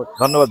সাইনবোর্ড।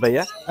 ধন্যবাদ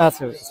ভাইয়া।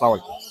 আচ্ছা, আসসালামু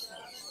আলাইকুম।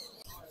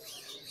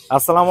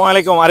 আসসালামু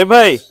আলাইকুম আরিফ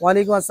ভাই।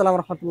 ওয়ালাইকুম আসসালাম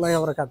ওয়া রাহমাতুল্লাহি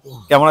ওয়া বারাকাতুহু।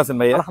 কেমন আছেন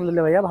ভাইয়া?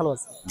 আলহামদুলিল্লাহ ভাইয়া, ভালো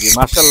আছি। জি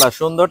মাশাআল্লাহ,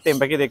 সুন্দর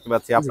টেম্পাকি দেখতে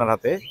পাচ্ছি আপনার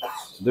হাতে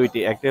দুইটি।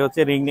 একটা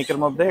হচ্ছে রিংনেকের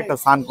মধ্যে, একটা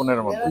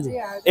সানকোনের মধ্যে।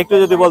 একটু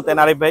যদি বলতেন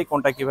আরিফ ভাই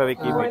কোনটা কিভাবে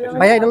কি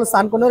ভাইয়া? এটা হলো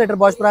সানকোনের, এটার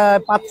বয়স প্রায়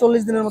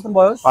 45 দিনের মতন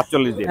বয়স।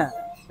 45 দিন। হ্যাঁ,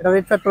 এটা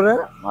রেড ফ্যাক্টরের।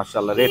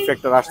 মাশাআল্লাহ, রেড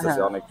ফ্যাক্টর আসছে,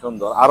 অনেক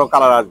সুন্দর। আরো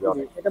কালার আসবে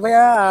অনেক। এটা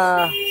ভাইয়া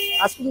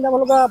আজকে দাম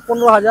হলো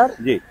 15000।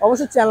 জি,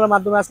 অবশ্যই চ্যানেলের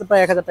মাধ্যমে আসলে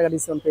প্রায় 1000 টাকা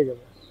ডিসকাউন্ট পেয়ে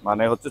যাবে।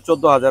 মানে হচ্ছে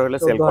 14000 হলে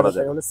সেল করা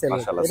যায়। 14,000 সেল।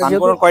 মাশাআল্লাহ।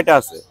 সানকোনের কয়টা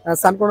আছে?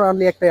 সানকোনের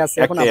অনলি একটাই আছে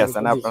এখন একটাই আছে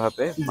না আপনার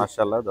হাতে?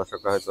 মাশাআল্লাহ,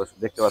 দর্শকরা হয়তো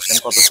দেখতে পাচ্ছেন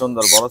কত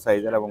সুন্দর বড়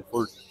সাইজের এবং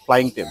ফুল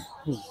ফ্লাইং টেম।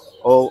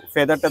 ও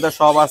ফেদার টেদার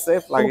সব আছে,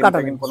 ফ্লাইং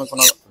টেম কোনো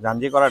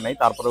জাঞ্জি করা নেই,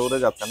 তারপরে উড়ে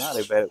যাচ্ছে না। আর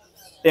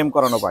টেম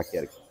করানো বাকি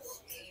আর কি।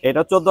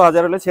 এটা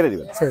 14000 হলে ছেড়ে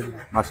দিবেন।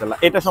 মাশাআল্লাহ।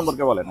 এটা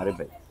সম্পর্কে বলেন আরিফ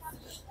ভাই।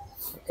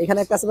 এখানে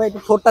একটা আছে ভাই,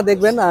 একটু ঠোঁটটা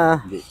দেখবেন।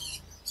 জি,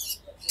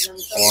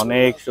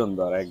 অনেক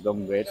সুন্দর, একদম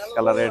রেড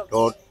কালারের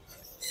ঠোঁট,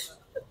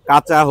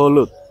 কাঁচা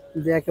হলুদ,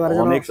 যে একেবারে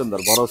অনেক সুন্দর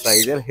বড়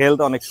সাইজের। হেলথ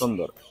অনেক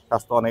সুন্দর,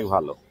 স্বাস্থ্য অনেক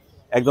ভালো,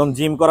 একদম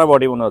জিম করা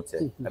বডি মনে হচ্ছে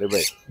আরিফ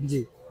ভাই।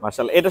 জি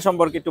মাশাআল্লাহ। এটা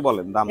সম্পর্কে একটু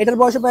বলেন দাম। এটার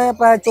বয়স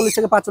প্রায় 40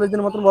 থেকে 45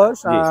 দিনের মতো বয়স।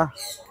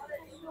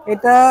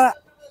 এটা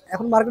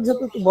এখন মার্কেট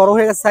যেহেতু একটু বড়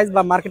হয়ে গেছে সাইজ,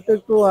 বা মার্কেটে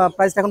একটু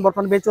প্রাইসটা এখন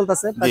বর্তমানে বেশি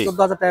চলতেছে প্রায়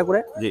 14000 টাকা করে।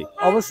 জি,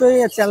 অবশ্যই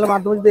চ্যানেলের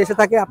মাধ্যমে যদি এসে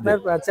থাকে আপনার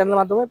চ্যানেলের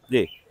মাধ্যমে,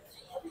 জি,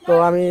 তো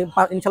আমি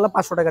ইনশাআল্লাহ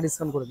 500 টাকা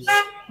ডিসকাউন্ট করে দিব।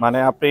 মানে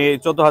আপনি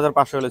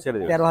 14500 হলে ছেড়ে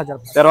দিবেন?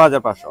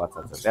 13500। আচ্ছা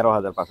আচ্ছা,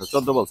 13500।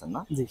 14 বলছেন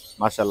না? জি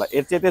মাশাআল্লাহ।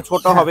 এর চেয়ে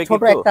ছোট হবে ছোট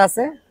কিন্তু একটা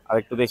আছে, আর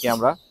একটু দেখি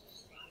আমরা।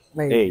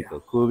 এই তো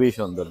খুবই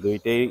সুন্দর,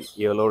 দুইটাই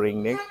ইয়েলো রিং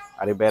নেক।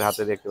 আরে বের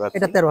হাতে দেখতে পাচ্ছেন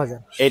এটা 13000।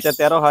 এটা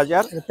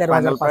 13000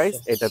 ফাইনাল প্রাইস।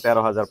 এটা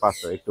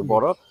 13500, একটু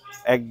বড়,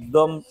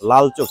 একদম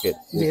লাল চোখের,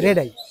 রেড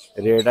আই।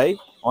 রেড আই,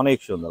 অনেক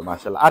সুন্দর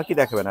মাশাআল্লাহ। আর কি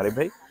দেখাবেন আরিফ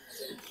ভাই?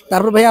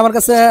 তারপর ভাই আমার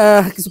কাছে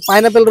কিছু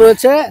পাইনাপল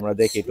রয়েছে, আমরা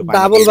দেখি একটু।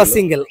 ডাবল বা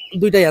সিঙ্গেল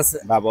দুইটাই আছে।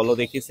 ডাবলও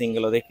দেখি,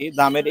 সিঙ্গেলও দেখি।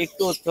 দামের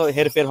একটু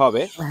হেরফের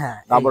হবে। হ্যাঁ,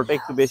 ডাবলটা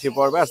একটু বেশি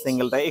পড়বে আর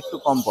সিঙ্গেলটা একটু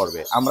কম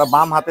পড়বে। আমরা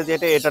বাম হাতে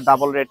যেটা, এটা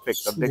ডাবল রেড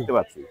ফ্যাক্টর দেখতে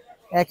পাচ্ছি।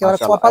 একেবারে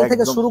কপাল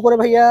থেকে শুরু করে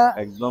ভাইয়া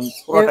একদম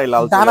পুরোটাই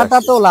লাল। ডানাটা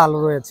তো লাল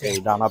রয়েছে, এই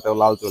ডানাতেও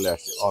লাল চলে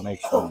আসছে, অনেক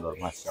সুন্দর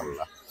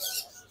মাশাআল্লাহ।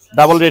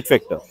 Double red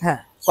factor. হ্যাঁ।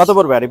 কত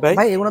পড়বে আরিফ ভাই?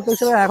 ভাই এগুলো তো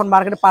হিসেবে এখন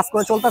মার্কেটে 5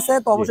 করে চলতেছে,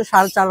 তো অবশ্যই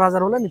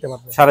 4500 হলে নিতে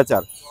পারবেন।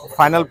 4.5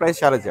 ফাইনাল প্রাইস?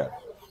 4.5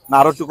 না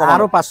আরো একটু কম?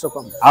 আরো 500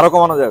 কম। আরো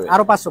কমানো যাবে?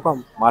 আরো 500 কম।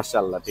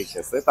 মাশাআল্লাহ, ঠিক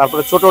আছে।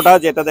 তারপরে ছোটটা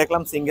যেটা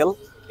দেখলাম সিঙ্গেল,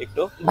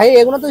 একটু ভাই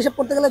এগুলো তো হিসাব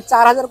করতে গেলে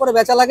 4000 করে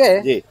বেচা লাগে।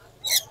 জি,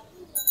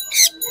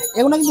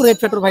 এগুলো কিন্তু রেড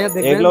ফ্যাক্টর ভাইয়া,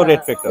 দেখবেন এগুলো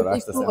রেড ফ্যাক্টর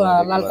আসছে,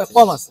 লালটা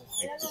কম আছে,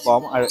 একটু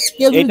কম। আর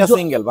এটা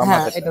সিঙ্গেল বাম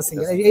হাতে? এটা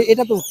সিঙ্গেল,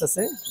 এটা তো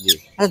উঠতেছে। জি,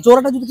 আর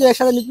জোড়াটা যদি কেউ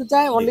একসাথে নিতে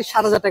চায় অনলি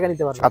 7000 টাকা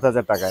নিতে পারবে।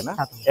 7000 টাকায় না?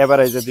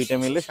 এভারেজে দুইটা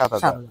মিললে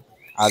 7000।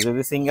 আর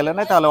যদি সিঙ্গেলে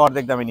নেয় তাহলে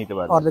অর্ধেক দামে নিতে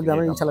পারবে। অর্ধেক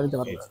দামে ইনশাআল্লাহ নিতে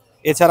পারবে।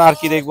 এছাড়া আর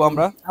কি দেখবো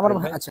আমরা? আমার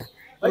আচ্ছা,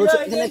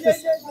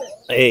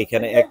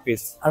 এইখানে এক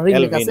পিস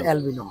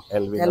অ্যালবিনো।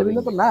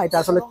 অ্যালবিনো তো না, এটা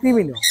আসলে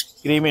ক্রিমিনো।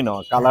 ক্রিমিনো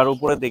কালার,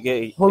 উপরে দিকে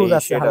হলুদ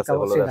আছে, হালকা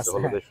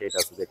হলুদের শেড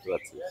আছে দেখতে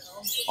পাচ্ছি,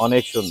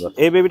 অনেক সুন্দর।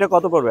 এই বেবিটা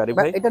কত পড়বে আরিফ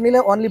ভাই? এটা নিলে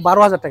অনলি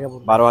 12000 টাকা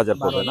পড়বে। 12000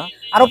 পড়বে না?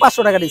 আরো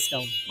 500 টাকা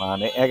ডিসকাউন্ট,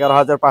 মানে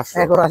 11500।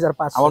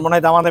 11500। আমার মনে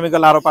হয় দামাদামি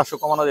করলে আরো 500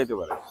 কমানো যেতে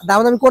পারে।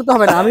 দামাদামি করতে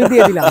হবে না, আমি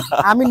দিয়ে দিলাম,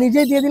 আমি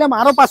নিজেই দিয়ে দিলাম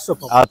আরো 500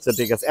 কম। আচ্ছা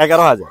ঠিক আছে,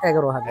 11000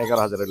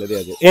 11000 হলে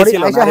দেয়া যাবে। এই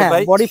ছিল না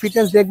ভাই? বডি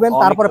ফিটনেস দেখবেন,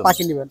 তারপরে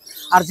পাখি নেবেন।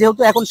 আর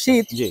যেহেতু এখন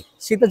শীত,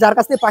 শীতে যার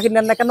কাছ থেকে পাখি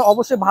নেন না কেন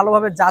অবশ্যই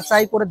ভালোভাবে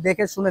যাচাই করে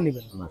দেখে শুনে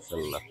নেবেন।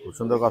 মাশাআল্লাহ, খুব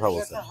সুন্দর কথা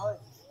বলছেন।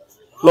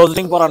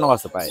 ক্লোজিং করানো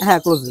আছে পায়? হ্যাঁ,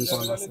 ক্লোজিং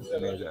করানো আছে।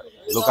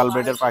 লোকাল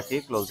ব্রিডের পাখি,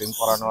 ক্লোজিং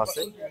করানো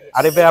আছে।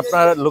 আরে ভাই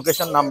আপনার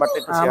লোকেশন নাম্বারটা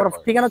একটু শেয়ার করুন।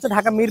 আমার ঠিকানা হচ্ছে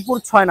ঢাকা মিরপুর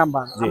 6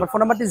 নাম্বার। আমার ফোন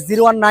নাম্বারটি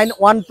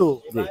 01912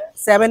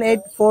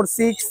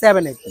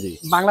 784678।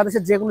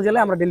 বাংলাদেশের যে কোনো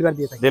জেলায় আমরা ডেলিভারি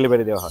দিয়ে থাকি।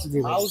 ডেলিভারি দেওয়া হয়। জি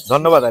ভাই,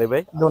 ধন্যবাদ আরে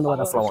ভাই। ধন্যবাদ।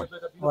 আসসালামু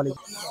আলাইকুম।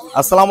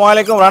 আসসালামু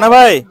আলাইকুম রানা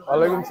ভাই।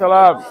 ওয়ালাইকুম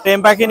সালাম। টেম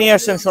পাখি নিয়ে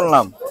আসছেন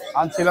শুনলাম।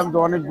 আনছিলাম তো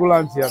অনেকগুলো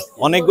আনছি আজকে।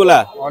 অনেকগুলা?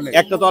 অনেক।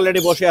 একটা তো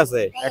অলরেডি বসে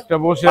আছে, একটা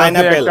বসে আছে,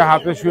 Pineapple। একটা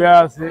হাতে শুয়ে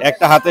আছে।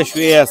 একটা হাতে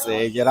শুয়ে আছে।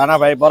 এই যে রানা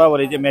ভাই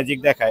বরাবরই যে ম্যাজিক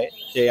দেখায়,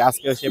 সে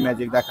আজকেও সে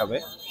ম্যাজিক দেখাবে।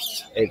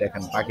 এই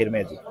দেখেন পাখির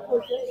ম্যাজিক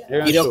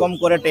কিরকম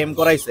করে টেম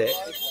করাইছে।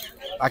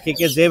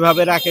 পাখিকে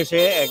যেভাবে রাখে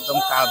সে একদম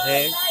কাঁধে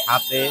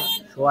হাতে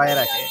শোয়ায়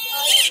রাখে।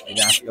 এই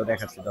যে আজকেও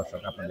দেখাচ্ছি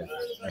দর্শক আপনাদের,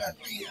 দেখেন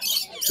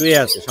শুয়ে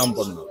আছে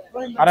সম্পূর্ণ।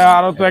 আরে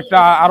আরো তো একটা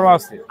আরো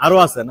আছে, আরো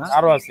আছে না?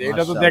 আরো আছে,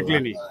 এটা তো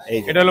দেখলেনি। এই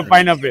যে এটা হলো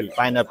পাইনাপেল।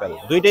 পাইনাপেল,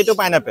 দুইটাই তো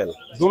পাইনাপেল,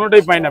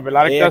 দুটোটাই পাইনাপেল।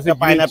 আরেকটা আছে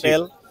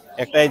পাইনাপেল,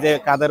 একটা এই যে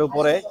কাঁধের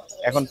উপরে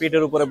এখন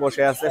পিঠের উপরে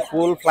বসে আছে,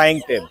 ফুল ফ্লাইং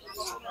টেম,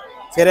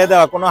 ছেড়ে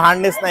দেওয়া, কোনো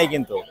হার্নেস নাই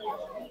কিন্তু,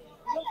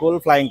 ফুল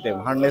ফ্লাইং টেম,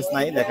 হার্নেস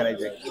নাই। দেখেন এই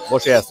যে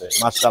বসে আছে,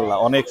 মাশাআল্লাহ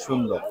অনেক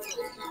সুন্দর,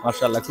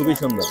 মাশাআল্লাহ খুবই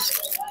সুন্দর।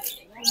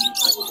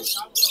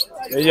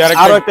 এই যে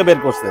আরো একটা বের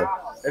করছে,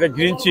 এটা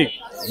গ্রিন চিক।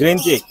 গ্রিন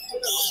চিক,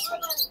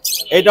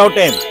 এইটাও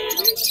টেম।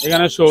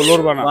 এখানে শো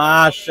লোরবানা।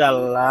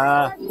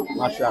 মাশাআল্লাহ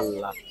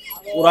মাশাআল্লাহ,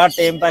 পুরা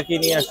টেম পাখি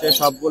নিয়ে আসছে,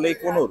 সবগুলোই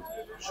কুনুর,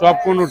 সব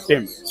কোনুর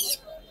টেম।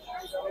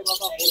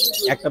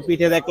 একটা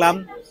পিঠে দেখলাম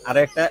আর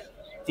একটা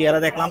চেয়ারে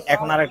দেখলাম,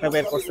 এখন আর একটা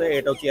বের করছে,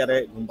 এটাও চেয়ারে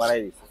ঘুম পাড়াই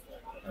দিচ্ছে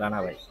রানা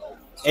ভাই।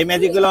 এই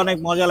ম্যাজিক গুলো অনেক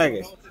মজা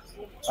লাগে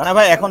রানা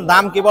ভাই। এখন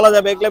দাম কি বলা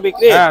যাবে এগুলো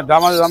বিক্রি? হ্যাঁ,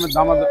 দাম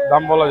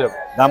বলা যাবে।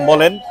 দাম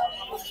বলেন,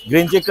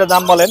 গ্রিন চিকটার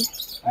দাম বলেন।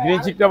 গ্রিন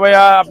চিকটা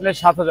ভাইয়া আপনার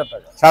 7,000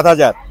 টাকা।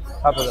 7,000।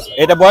 7,000 টাকা।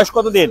 এটা বয়স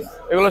কত দিন?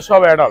 এগুলো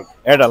সব অ্যাডাল্ট।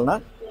 অ্যাডাল্ট না?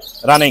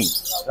 রানিং?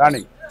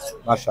 রানিং।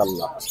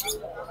 মাশাআল্লাহ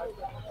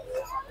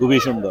খুবই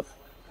সুন্দর।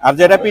 আর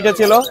যেটা পিঠে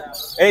ছিল,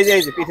 এই যে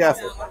পিঠে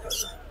আছে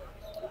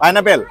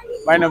পাইনাপেল।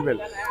 পাইনাপেল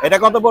এটা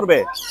কত পড়বে?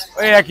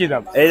 ওই একই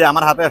দাম। এই যে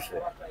আমার হাতে আসছে,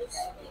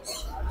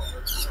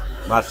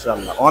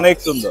 মাশাআল্লাহ অনেক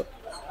সুন্দর।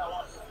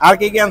 আর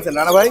কি কি আনছেন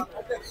রানা ভাই?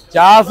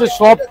 যা আছে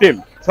সব টেম।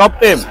 সব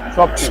টেম?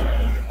 সব টেম।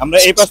 আমরা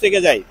এই পাশ থেকে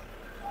যাই,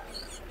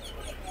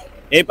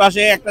 এই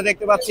পাশে একটা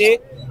দেখতে পাচ্ছি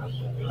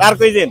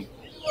টার্কুইজিন।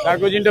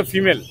 টার্কুইজিনটা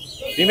ফিমেল।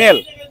 ফিমেল?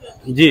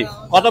 জি।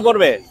 কত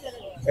পড়বে?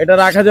 এটা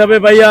রাখা যাবে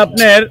ভাইয়া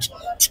আপনার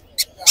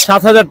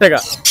 7,000 টাকা।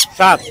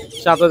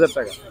 7,000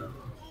 টাকা।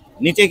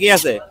 নিচে কি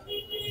আছে?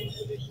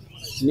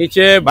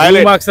 নিচে ব্লু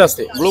মার্কস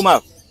আছে। Blue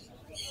mark,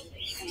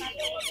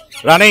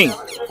 running,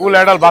 full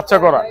adult, বাচ্চা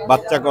করা।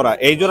 বাচ্চা করা।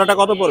 এই জোড়াটা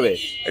কত পড়বে?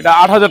 এটা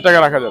 8,000 টাকা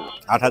রাখা যাবে।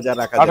 8,000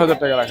 রাখা যাবে। 8,000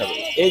 টাকা রাখা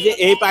যাবে। এই যে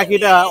এই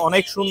পাখিটা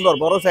অনেক সুন্দর,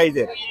 বড়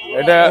সাইজের,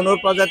 এটা কোনুর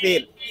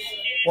প্রজাতির,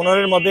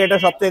 কোনুরের মধ্যে এটা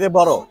সবচেয়ে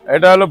বড়।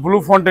 এটা হলো ব্লু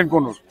ফাউন্টেন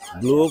কোনুর।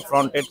 ব্লু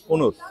ফ্রন্টেড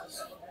কোনুর,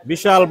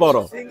 বিশাল বড়,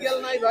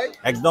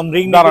 একদম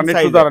রিং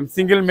সাইজ।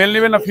 সিঙ্গেল মেল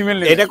নেবেন না ফিমেল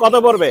নেবেন? এটা কত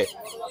পড়বে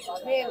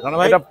রানা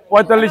ভাই? এটা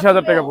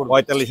 45,000 টাকা পড়বে।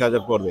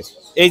 45,000 পড়বে।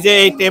 এই যে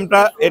এই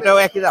টেমটা, এটাও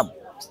একই দাম?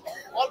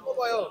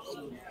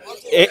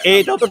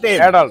 এইটাও তো টেম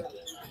অ্যাডাল্ট,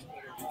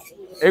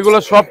 এগুলো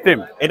সব টেম।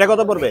 এটা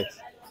কত পড়বে?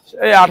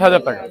 এই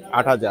 8,000 টাকা।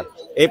 8,000।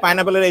 এই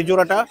পাইনাপেলের এই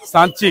জোড়াটা?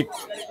 সানচিক।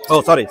 ও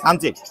সরি,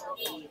 সানচিক।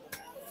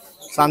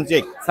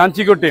 সানচিক,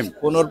 সানচিকও টেম।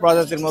 কোনোর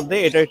প্রজাতির মধ্যে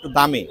এটা একটু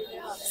দামি।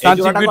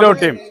 সানচিক দুটোও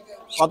টেম।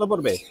 কত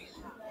পড়বে?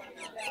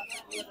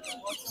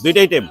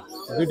 দুইটাই টেম?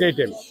 দুইটাই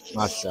টেম।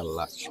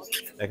 মাশাআল্লাহ।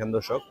 দেখেন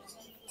দর্শক,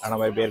 রানা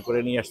ভাই বের করে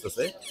নিয়ে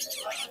আসতেছে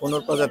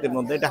কোনোর প্রজাতির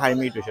মধ্যে, এটা হাই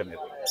মিউটেশনের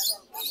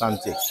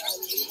সানচিক।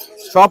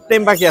 সব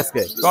টেম পাখি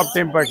আজকে? সব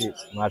টেম পাখি।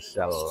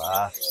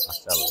 মাশাআল্লাহ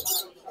মাশাআল্লাহ।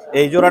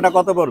 এই জোড়াটা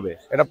কত পড়বে?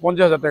 এটা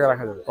 50,000 টাকা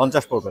রাখা যাবে।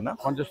 50 পড়বে না?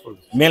 50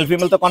 পড়বে। মেল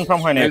ফিমেল তো কনফার্ম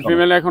হয় না? মেল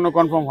ফিমেল এখনো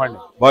কনফার্ম হয়নি।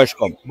 বয়স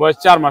কম? বয়স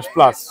 4 মাস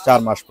প্লাস। 4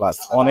 মাস প্লাস।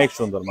 অনেক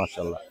সুন্দর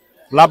মাশাআল্লাহ।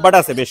 লাভবার্ড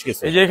আছে বেশ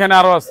কিছু? এই যে এখানে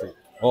আরো আছে।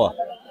 ও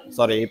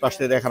সরি, এই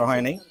পাশে দেখানো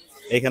হয় নাই,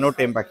 এখানেও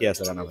টেম পাখি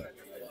আছে রানা ভাই।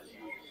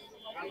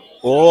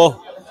 ও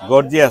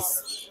গর্জিয়াস,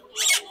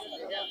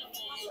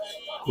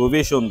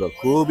 খুবই সুন্দর,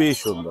 খুবই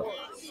সুন্দর।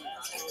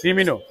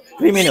 ক্রিমিনো।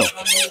 ক্রিমিনো,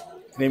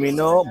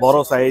 ক্রিমিনো বড়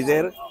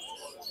সাইজের,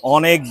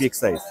 অনেক বিগ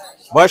সাইজ।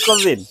 বয়স কত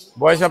দিন?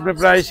 বয়স আপনি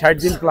প্রায় 60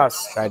 দিন প্লাস।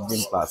 60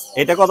 দিন প্লাস।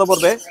 এটা কত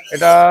পড়বে?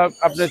 এটা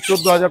আপনি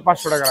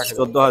 14,500 টাকা রাখেন।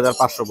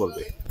 14,500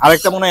 পড়বে।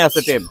 আরেকটা মনে হয়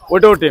আছে টেম?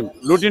 ওইটাও টেম।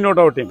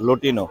 লুটিনোটাও টেম।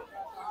 লুটিনো,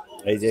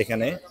 এই যে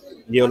এখানে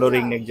ইয়েলো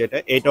রিং নেক যেটা,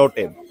 এটাও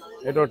টেম?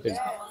 এটাও টেম।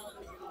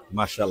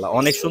 মাশাআল্লাহ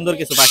অনেক সুন্দর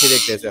কিছু পাখি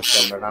দেখতেছি আজকে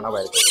আমরা রানা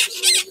ভাইয়ের কাছে।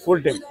 ফুল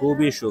টেম।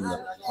 খুবই সুন্দর।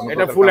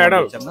 এটা ফুল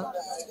অ্যাডাল্ট না?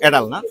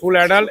 অ্যাডাল্ট না? ফুল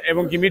অ্যাডাল্ট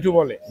এবং কি মিঠু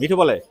বলে। মিঠু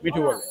বলে?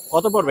 মিঠু বলে।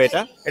 কত পড়বে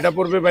এটা? এটা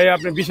পড়বে ভাই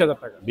আপনি 20,000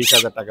 টাকা।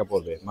 20,000 টাকা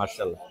পড়বে।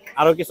 মাশাআল্লাহ।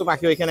 আরো কিছু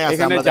পাখি ওইখানে আছে?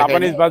 এখানে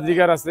জাপানিজ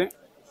বাজিগার আছে।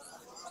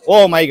 ও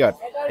মাই গড,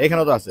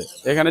 এখানেও তো আছে?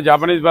 এখানে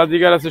জাপানিজ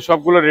বাজিগার আছে,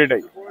 সবগুলো রেড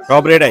আই।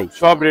 সব রেড আই?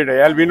 সব red eye,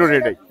 albino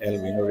red eye.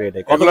 Albino red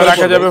eye. কতগুলো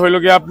রাখা যাবে হলো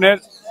কি আপনার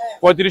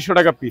 3500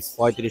 টাকা পিস।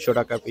 3500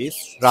 টাকা পিস,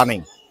 রানিং,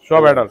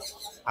 সব অ্যাডাল্ট।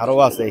 আরো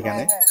আছে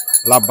এখানে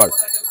লাভবার্ড।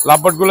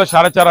 লাভবার্ড গুলো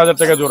 4,500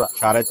 টাকা জোড়া।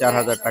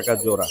 4,500 টাকা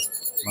জোড়া।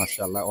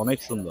 মাশাআল্লাহ অনেক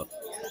সুন্দর।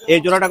 এই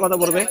জোড়াটা কত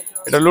পড়বে?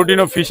 এটা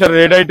লুটিনো ফিশার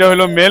রেড আইটা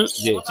হলো মেল,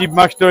 চিপ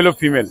মাস্কটা হলো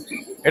ফিমেল।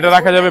 এটা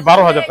রাখা যাবে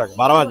 12,000 টাকা।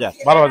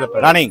 12,000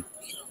 টাকা রানিং,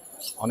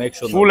 অনেক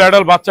সুন্দর। ফুল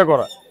অ্যাডাল্ট, বাচ্চা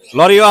করা।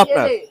 লরিও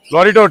আপনার?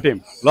 লরিটাও টিম।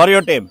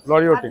 লরিও টিম?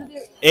 লরিও টিম।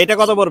 এইটা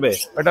কত পড়বে?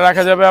 এটা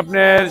রাখা যাবে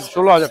আপনার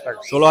 16,000 টাকা।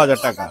 16,000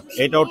 টাকা।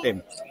 এটাও টিম।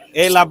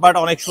 এই লাভবার্ড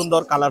অনেক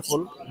সুন্দর,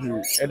 কালারফুল।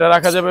 এটা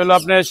রাখা যাবে হলো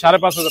আপনার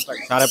 5,500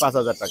 টাকা।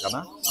 5,500 টাকা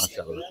না?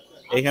 মাশাআল্লাহ।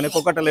 এখানে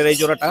কোকাটেলের এই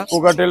জোড়াটা?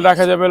 কোকাটেল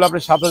রাখা যাবে হলো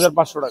আপনি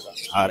 7500 টাকা।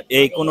 আর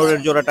এই কোনোরের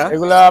জোড়াটা?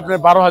 এগুলা আপনি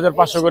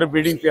 12500 করে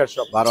ব্রিডিং পেয়ার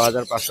সব।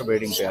 12500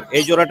 ব্রিডিং পেয়ার।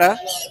 এই জোড়াটা?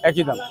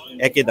 একই দাম।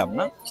 একই দাম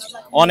না?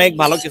 অনেক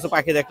ভালো কিছু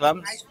পাখি দেখলাম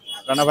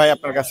রানা ভাই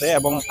আপনার কাছে,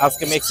 এবং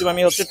আজকে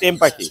ম্যাক্সিমামই হচ্ছে টেম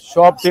পাখি,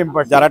 সব টেম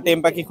পাখি। যারা টেম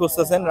পাখি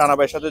খুঁজতেছেন রানা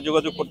ভাইয়ের সাথে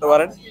যোগাযোগ করতে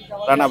পারেন।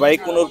 রানা ভাই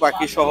কোনোর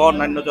পাখি সহ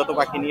অন্যান্য যত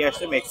পাখি নিয়ে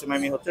আসছে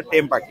ম্যাক্সিমামই হচ্ছে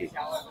টেম পাখি,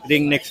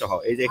 রিং নেক সহ।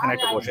 এই যে এখানে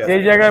একটা বসে আছে,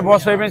 সেই জায়গায়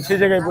বসাইবেন সেই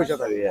জায়গায় বসে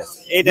থাকবে।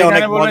 এইটা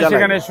অনেক মজা লাগে,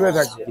 সেখানে শুয়ে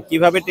থাকবে।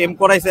 কিভাবে টেম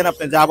করাইছেন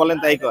আপনি, যা বলেন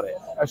তাই করে।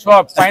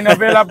 সব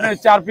পাইনাপেল আপনার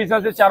 4 পিস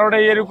আছে,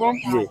 চারোটাই এরকম।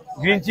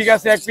 গ্রিন চিক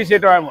আছে 1 পিস,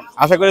 এটা এমন।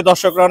 আশা করি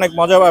দর্শকরা অনেক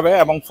মজা পাবে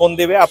এবং ফোন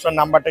দিবে। আপনার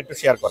নাম্বারটা একটু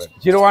শেয়ার করেন।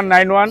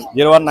 0191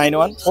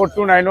 4291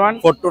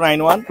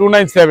 4291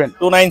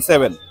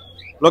 297।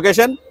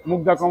 লোকেশন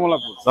মুগদা,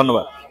 কমলাপুর।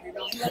 ধন্যবাদ।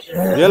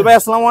 জুয়েল ভাই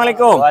আসসালামু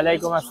আলাইকুম।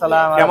 ওয়ালাইকুম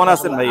আসসালাম। কেমন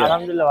আছেন ভাই?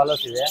 আলহামদুলিল্লাহ ভালো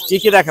আছি ভাই। কি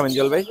কি দেখাবেন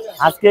জুয়েল ভাই?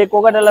 আজকে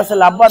কোকাটেল আছে,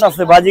 লাভবাট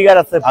আছে, বাজিগার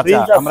আছে,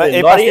 প্রিন্স আছে। আমরা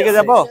এই পাশ থেকে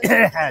যাব।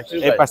 হ্যাঁ,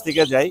 এই পাশ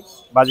থেকে যাই।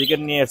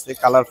 বাজিকের নিয়ে আসছে,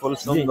 কালারফুল,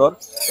 সুন্দর,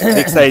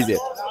 বিগ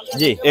সাইজের।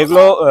 জি,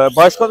 এগুলো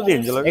বয়স কত দিন?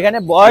 এখানে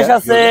বয়স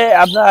আছে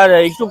আপনার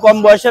একটু কম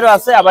বয়সেরও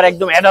আছে, আবার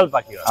একদম অ্যাডাল্ট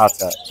পাখি।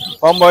 আচ্ছা,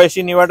 কম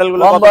বয়সী নিউ অ্যাডাল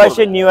গুলো? কম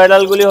বয়সী নিউ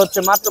অ্যাডাল্ট গুলি হচ্ছে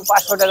মাত্র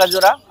 500 টাকা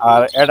জোড়া,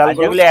 আর অ্যাডাল্ট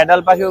যেগুলি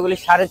অ্যাডাল্ট পাখি ওগুলি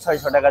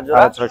 650 টাকা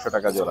জোড়া। 650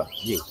 টাকা জোড়া।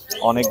 জি,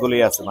 অনেকগুলি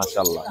আছে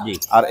মাশাআল্লাহ। জি।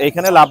 আর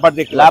এখানে লাভবার্ড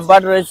দেখতে?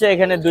 লাভবার্ড রয়েছে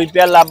এখানে 2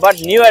 পেয়ার লাভবার্ড,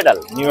 নিউ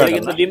অ্যাডাল্ট,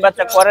 কিন্তু ডিম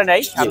বাচ্চা করে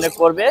নাই, সামনে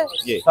করবে।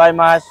 6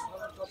 মাস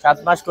 7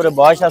 মাস করে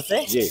বয়স আছে।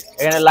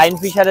 এখানে লাইন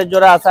ফিশারের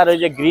জোড়া আছে, আর ওই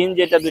যে গ্রিন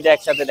যেটা দুইটা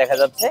একসাথে দেখা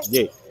যাচ্ছে,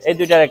 এই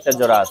দুইটার একটা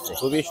জোড়া আছে।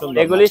 খুবই সুন্দর।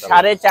 এগুলি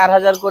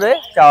 4500 করে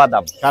চাওয়া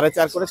দাম।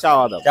 4.5 করে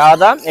চাওয়া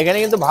দাম। এখানে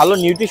কিন্তু ভালো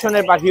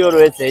নিউট্রিশনের পাখিও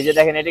রয়েছে। এই যে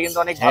দেখেন, এটা কিন্তু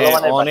অনেক ভালো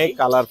মানের, অনেক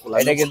কালারফুল।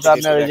 এটা কিন্তু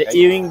আপনার ওই যে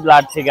ইউইং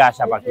ব্লাড থেকে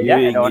আসা পাখি,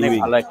 এটা অনেক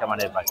ভালো একটা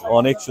মানের পাখি,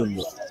 অনেক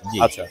সুন্দর।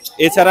 আচ্ছা,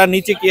 এছাড়া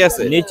নিচে কি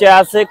আছে? নিচে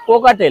আছে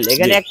কোকাটেল,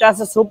 এখানে একটা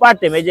আছে সুপার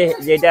টেম, এই যে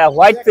যেটা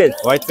হোয়াইট ফেস।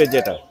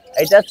 যেটা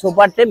এটা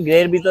সুপার টেম, গ্রে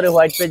এর ভিতরে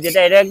হোয়াইট পেজ, যেটা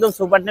এটা একদম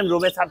সুপার টেম,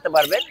 রুমে ছাড়তে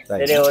পারবে,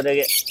 এটা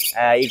ওদিকে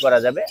ই করা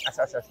যাবে।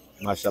 আচ্ছা আচ্ছা,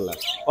 মাশাআল্লাহ।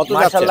 কত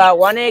মাশাআল্লাহ,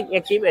 অনেক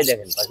অ্যাক্টিভ। এই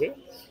দেখেন পাখি,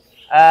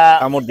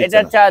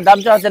 এটার দাম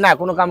হচ্ছে না,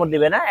 কোনো কামড়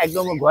দিবে না,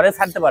 একদম ঘরে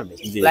ছাড়তে পারবে,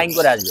 ফ্লাইং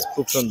করে আসবে,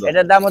 খুব সুন্দর।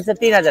 এটার দাম হচ্ছে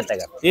 3000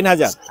 টাকা।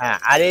 3000? হ্যাঁ।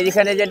 আর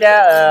এইখানে যেটা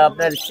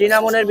আপনার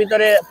সিনামনের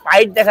ভিতরে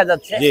পাইট দেখা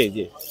যাচ্ছে, জি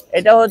জি,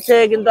 এটা হচ্ছে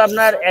কিন্তু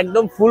আপনার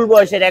একদম ফুল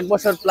বয়সের, 1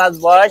 বছর প্লাস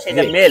বয়স,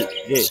 এটা মেল।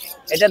 জি,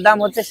 এটার দাম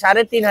হচ্ছে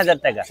 3500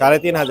 টাকা।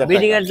 3500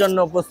 ব্রিডিং এর জন্য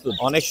প্রস্তুত।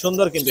 অনেক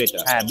সুন্দর কিন্তু এটা।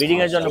 হ্যাঁ, ব্রিডিং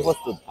এর জন্য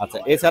প্রস্তুত। আচ্ছা,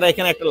 এছাড়া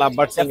এখানে একটা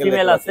লাভবার্ড সিঙ্গেল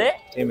ফিমেল আছে,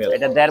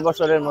 এটা 1.5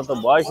 বছরের মতো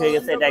বয়স হয়ে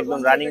গেছে, এটা একদম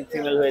রানিং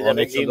ফিমেল হয়ে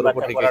যাবে। ডিম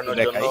বাচ্চা করানোর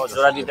জন্য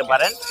জোড়া দিতে পারেন।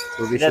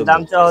 এটার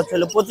দাম চাওয়া হচ্ছে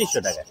 2500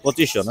 টাকা।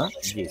 2500 না?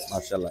 জি,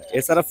 মাশাআল্লাহ।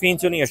 এছাড়া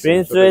ফিঞ্চও নিয়ে আসছে।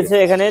 ফিঞ্চ রয়েছে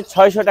এখানে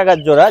 600 টাকার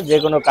জোড়া, যে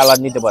কোনো কালার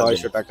নিতে পারবেন।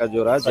 600 টাকা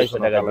জোড়া, 600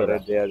 টাকা জোড়া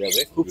দেয়া যাবে।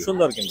 খুব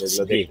সুন্দর কিন্তু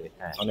এগুলো দেখতে,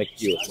 অনেক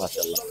কিউট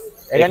মাশাআল্লাহ।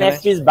 এখানে এক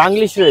পিস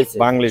বাংলিশ রয়েছে,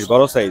 বাংলিশ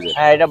বড় সাইজের।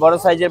 হ্যাঁ, এটা বড়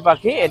সাইজের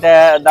পাখি, এটা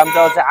দামটা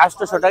হচ্ছে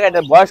 800 টাকা।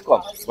 এটা বয়স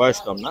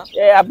কম না,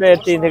 এই আপনার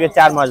 3 থেকে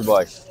 4 মাস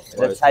বয়স।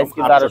 এটার সাইজ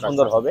কিন্তু আরো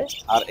সুন্দর হবে।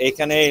 আর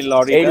এখানে এই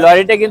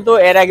লরিটা কিন্তু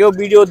এর আগেও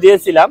ভিডিও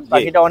দিয়েছিলাম,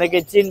 পাখিটা অনেকে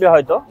চিনবে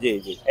হয়তো। জি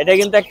জি, এটা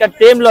কিন্তু একটা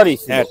টেম লরি।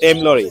 হ্যাঁ, টেম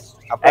লরি,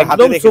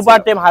 একদম সুপার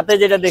টেম, হাতে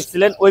যেটা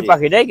দেখছিলেন ওই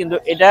পাখিটাই, কিন্তু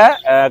এটা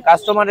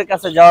কাস্টমারের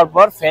কাছে যাওয়ার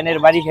পর ফ্যানের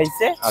বাড়ি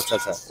খাইছে। আচ্ছা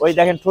আচ্ছা, ওই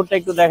দেখেন ঠোঁটটা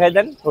একটু দেখাই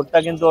দেন, ঠোঁটটা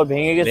কিন্তু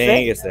ভেঙে গেছে,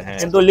 হ্যাঁ,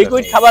 কিন্তু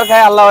লিকুইড খাবার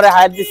খায়, আল্লাহ ওরে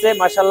হায়াত দিছে।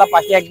 মাশাআল্লাহ,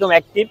 পাখি একদম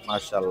অ্যাক্টিভ,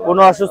 মাশাআল্লাহ,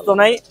 কোনো অসুস্থ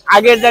নাই।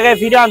 আগের জায়গায়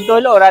ফিরে আনতে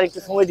হলে ওরা আর একটু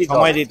সময় দিতে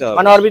হবে,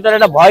 মানে ওর ভিতরে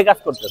একটা ভয় কাজ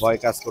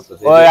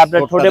করতেছে। ওই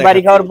আপনার ঠোঁটে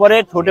বাড়ি খাওয়ার পরে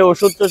ঠোঁটে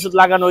ওষুধ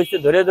লাগানো হয়েছে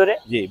ধরে ধরে।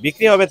 জি,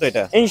 বিক্রি হবে তো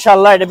এটা?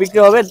 ইনশাআল্লাহ এটা বিক্রি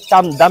হবে।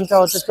 দামটা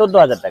হচ্ছে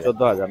 14000 টাকা।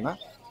 14000 না?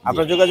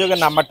 আপনার যোগাযোগের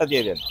নাম্বারটা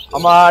দিয়ে দেন।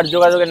 আমার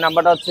যোগাযোগের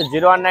নাম্বারটা হচ্ছে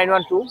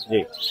 01912 জি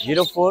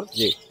 04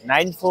 জি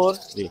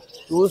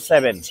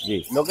 9427 জি।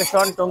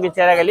 লোকেশন টঙ্গী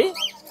চেরাগালি।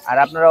 আর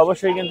আপনারা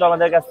অবশ্যই কিন্তু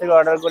আমাদের কাছ থেকে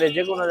অর্ডার করে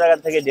যে কোনো জায়গা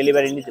থেকে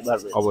ডেলিভারি নিতে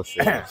পারবেন।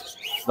 অবশ্যই।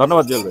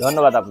 ধন্যবাদ জুয়েল ভাই।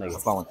 ধন্যবাদ আপনাকে।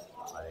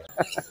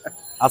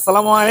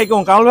 আসসালামু আলাইকুম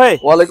কামাল ভাই।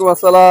 ওয়ালাইকুম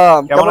আসসালাম।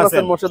 কেমন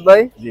আছেন মোর্শেদ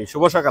ভাই? জি,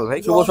 শুভ সকাল ভাই।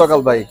 শুভ সকাল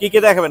ভাই। কি কি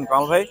দেখাবেন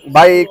কামাল ভাই?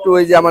 ভাই একটু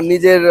ওই যে আমার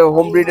নিজের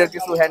হোম ব্রিডের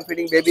কিছু হ্যান্ড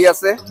ফিডিং বেবি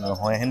আছে।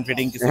 হ্যান্ড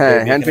ফিডিং কিছু হ্যাঁ,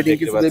 হ্যান্ড ফিডিং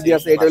কিছু বেবি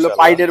আছে। এটা হলো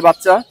পাইডের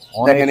বাচ্চা।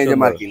 দেখেন এই যে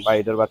মার্কিং,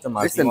 পাইডের বাচ্চা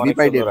মার্কিং, দেখছেন? বি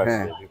পাইডের।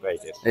 হ্যাঁ,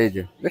 এই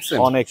যে দেখছেন,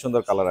 অনেক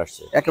সুন্দর কালার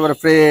আসছে, একেবারে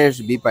ফ্রেশ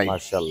বি পাইড।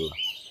 মাশাআল্লাহ।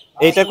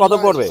 এইটা কত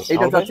পড়বে?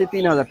 এটা চাচ্ছি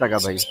 3000 টাকা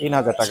ভাই।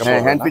 3000 টাকা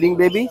হ্যাঁ, হ্যান্ড ফিডিং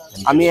বেবি।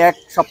 আমি 1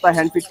 সপ্তাহ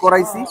হ্যান্ড ফিড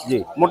করাইছি। জি,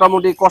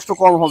 মোটামুটি কষ্ট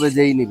কম হবে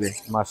যেই নিবে।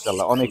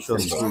 মাশাআল্লাহ, অনেক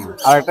সুন্দর।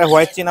 আর একটা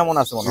হোয়াইট চিনামন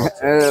আছে মনে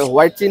হচ্ছে।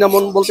 হোয়াইট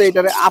চিনামন বলতে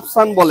এটারে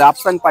আফসান বলে,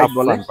 আফসান পাইট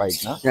বলে।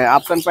 হ্যাঁ,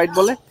 আফসান পাইট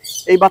বলে।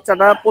 এই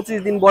বাচ্চাটা 25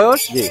 দিন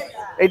বয়স। জি,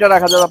 এটা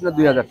রাখা যাবে আপনার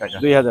 2000 টাকা।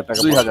 2000 টাকা।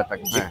 2000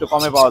 টাকা। একটু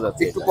কমে পাওয়া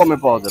যাচ্ছে, একটু কমে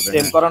পাওয়া যাবে।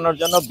 টেম করানোর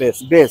জন্য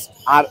বেস্ট।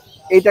 আর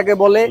এইটাকে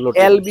বলে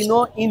অ্যালবিনো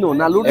ইনো,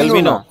 না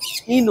লুটিনো,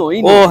 ইনো।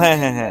 ও হ্যাঁ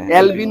হ্যাঁ হ্যাঁ,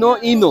 অ্যালবিনো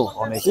ইনো।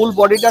 ফুল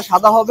বডিটা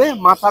সাদা হবে,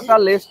 মাথাটা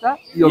লেজটা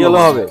ইয়েলো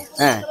হবে।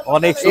 হ্যাঁ,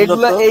 অনেক সুন্দর।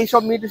 এগুলা এই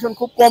সব মিউটেশন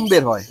খুব কম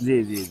বের হয়। জি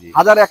জি জি,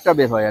 1000 একটা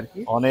বের হয় আর কি।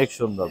 অনেক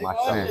সুন্দর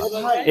মাশাআল্লাহ।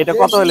 এটা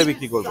কত হলে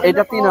বিক্রি করবে?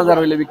 এটা 3000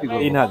 হলে বিক্রি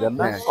করব। 3000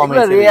 না? কমে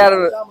রেয়ার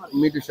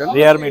মিউটেশন।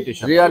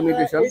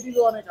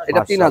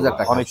 এটা 3000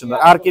 টাকা। অনেক সুন্দর।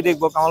 আর কি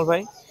দেখবো কামাল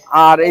ভাই?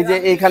 আর এই যে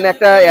এখানে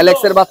একটা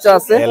এলেক্স এর বাচ্চা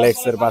আছে,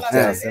 এলেক্স এর বাচ্চা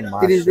আছে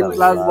 30 দিন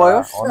প্লাস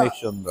বয়স, অনেক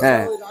সুন্দর।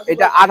 হ্যাঁ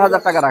এটা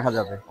 8000 টাকা রাখা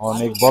যাবে।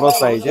 অনেক বড়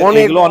সাইজ,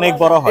 এগুলো অনেক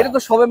বড় হয়। এটা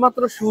তো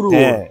সবেমাত্র শুরু।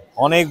 হ্যাঁ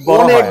অনেক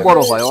বড় হয়, অনেক বড়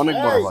হয়, অনেক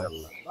বড় হয়।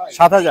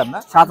 7000 না?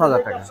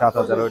 7000 টাকা।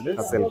 7000 হইলে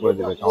সেল করে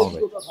দিবে কামাল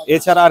ভাই।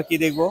 এছাড়া আর কি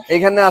দেখবো?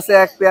 এখানে আছে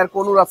এক পেয়ার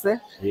কোনুর আছে,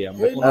 জি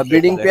আমরা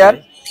ব্রিডিং পেয়ার।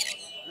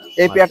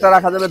 এই পেয়ারটা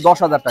রাখা যাবে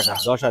 10000 টাকা।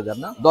 10000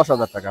 না?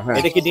 10000 টাকা। হ্যাঁ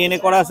এটা কি ডিএনএ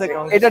করা আছে?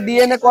 এটা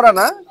ডিএনএ করা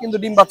না, কিন্তু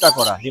ডিম বাচ্চা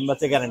করা। ডিম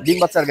বাচ্চা গ্যারান্টি? ডিম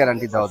বাচ্চার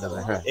গ্যারান্টি দেওয়া যাবে।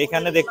 হ্যাঁ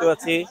এখানে দেখতে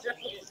পাচ্ছি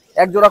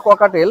এক জোড়া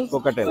ককাটেল,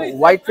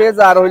 হোয়াইট ফেজ,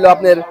 আর হইলো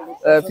আপনার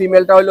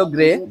ফিমেলটা হইলো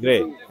গ্রে।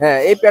 হ্যাঁ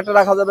এই পেয়ারটা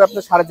রাখা যাবে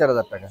আপনার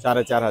 4500 টাকা।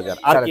 4500।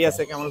 আর কি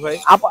আছে কেমন ভাই?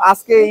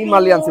 আজকে এই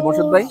মালি আনছি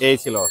মোর্শেদ ভাই, এই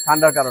ছিল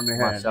ঠান্ডার কারণে।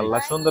 হ্যাঁ মাশাআল্লাহ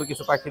সুন্দর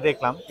কিছু পাখি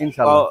দেখলাম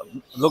ইনশাআল্লাহ।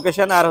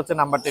 লোকেশন আর হচ্ছে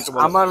নাম্বারটা একটু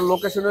বলুন। আমার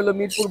লোকেশন হলো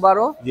মিরপুর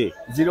 12, জি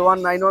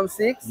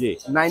 01916 জি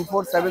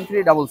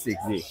 947366।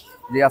 জি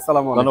জি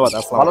আসসালামু আলাইকুম। ধন্যবাদ।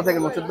 ভালো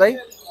থাকেন মোর্শেদ ভাই।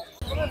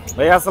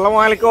 ভাই আসসালামু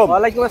আলাইকুম।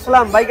 ওয়ালাইকুম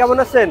আসসালাম ভাই, কেমন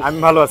আছেন? আমি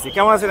ভালো আছি,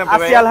 কেমন আছেন আপনি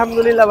ভাই? আছি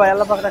আলহামদুলিল্লাহ ভাই,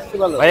 আল্লাহ পাক রাখছে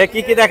ভালো। ভাইয়া কি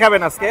কি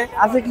দেখাবেন আজকে?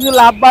 আছে কিছু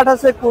লাভবার্ড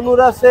আছে, কুনুর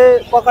আছে,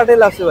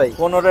 ককাটেল আছে ভাই।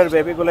 কোনরের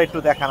বেবি গুলো একটু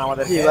দেখান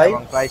আমাদের জি ভাই।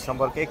 এবং প্রাইস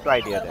সম্পর্কে একটু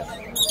আইডিয়া দেন।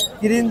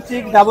 Green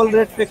cheek double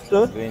red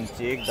factor, green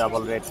cheek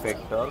double red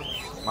factor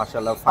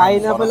মাশাআল্লাহ।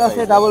 পাইনাপল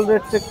আছে double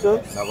red factor,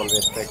 double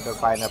red factor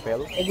pineapple,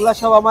 এগুলা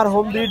সব আমার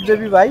হোম ব্রিড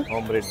বেবি ভাই।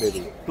 হোম ব্রিড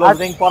বেবি,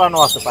 ক্লোজিং পরানো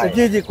আছে পায়?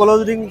 জি জি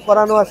ক্লোজ রিং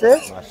করানো আছে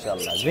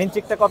মাশাআল্লাহ। গ্রিন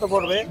চিকটা কত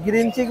পড়বে?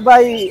 গ্রিন চিক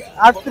ভাই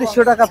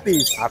 3800 টাকা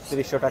পিস।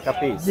 3800 টাকা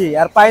পিস। জি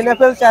আর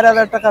পাইনাপল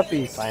 4000 টাকা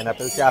পিস।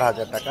 পাইনাপল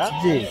 4000 টাকা।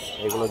 জি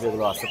এগুলো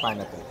যেগুলো আছে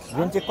পাইনাপল।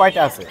 গ্রিন চিক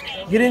কয়টা আছে?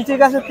 গ্রিন চিক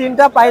আছে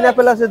 3টা,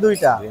 পাইনাপল আছে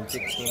 2টা। গ্রিন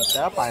চিক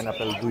 3টা,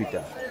 পাইনাপল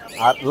 2টা।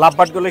 আর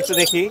লাভবার্ড গুলো একটু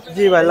দেখি।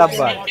 জি ভাই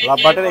লাভবার্ড।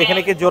 লাভবার্ডের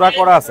এখানে কি জোড়া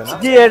করা আছে না?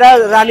 জি এটা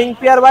রানিং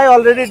পেয়ার ভাই,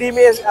 অলরেডি ডিম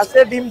আছে,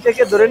 ডিম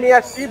থেকে ধরে নিয়ে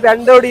আসছি,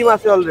 ব্যান্ডেও ডিম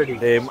আছে অলরেডি।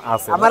 ডিম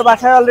আছে আমার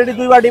বাসায় অলরেডি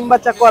 2বার ডিম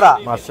বাচ্চা করা।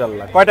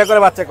 মাশাআল্লাহ। কয়টা করে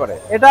বাচ্চা করে?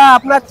 এটা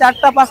আপনার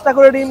 4টা 5টা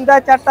করে ডিম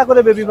দেয়, 4টা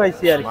করে বেবি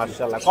পাইছি আর কি।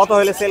 মাশাআল্লাহ। কত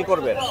হলে সেল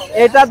করবেন?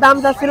 এটার দাম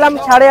চাচ্ছিলাম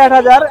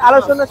 8500,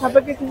 আলোচনা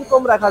সাপেক্ষে কিছু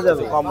কম রাখা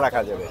যাবে। কম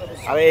রাখা যাবে।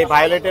 আর এই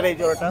ভায়োলেটের এই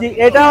জোড়াটা? জি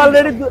এটা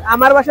অলরেডি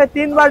আমার বাসায়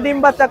 3বার ডিম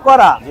বাচ্চা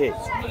করা। জি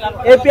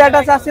এই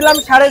পেয়ারটা চাচ্ছিলাম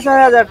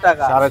 6500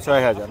 টাকা।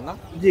 6500 না?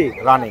 জি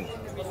রানিং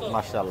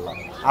মাশাআল্লাহ।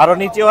 আরো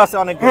নিচেও আছে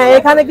অনেক। হ্যাঁ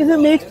এখানে কিছু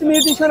মিক্সড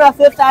মিউটেশন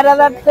আছে,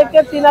 4000 থেকে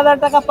 3000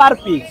 টাকা পার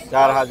পিস।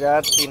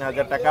 4000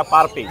 3000 টাকা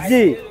পার পিস।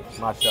 জি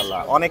মাশাআল্লাহ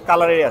অনেক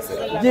কালারেরই আছে।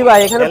 জি ভাই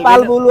এখানে পাল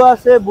ব্লু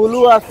আছে,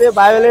 ব্লু আছে,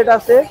 ভায়োলেট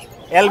আছে,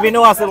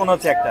 এলবিনো আছে মনে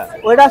হচ্ছে একটা।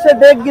 ওইটা আছে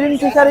ডেক গ্রিন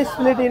ফিশার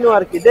স্প্লিট ইনো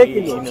আর কি,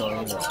 দেখিনো।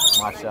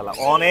 মাশাআল্লাহ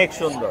অনেক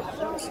সুন্দর।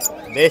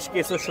 বেশ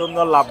কিছু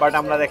সুন্দর লাভবার্ড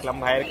আমরা দেখলাম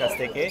ভাইয়ের কাছ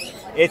থেকে।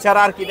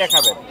 এছাড়া আর কি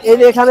দেখাবেন? এই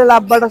যে এখানে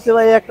লাভবার্ড আছে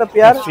ভাই একটা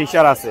পেয়ার,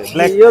 ফিশার আছে,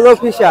 ব্ল্যাক ইয়েলো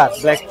ফিশার,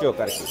 ব্ল্যাক চোক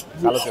আর কি,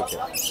 কালো চোখে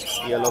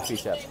ইয়েলো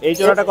ফিশার। এই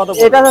জোড়াটা কত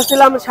পড়বে? এটা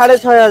চাচ্ছিলাম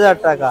 6500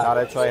 টাকা।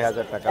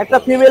 6500 টাকা। একটা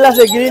ফিমেল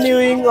আছে গ্রিন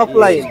উইং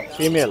অফলাইন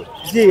ফিমেল?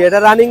 জি এটা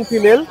রানিং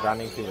ফিমেল,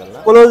 রানিং ফিমেল না?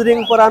 ক্লোজ রিং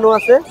পরানো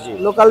আছে,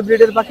 লোকাল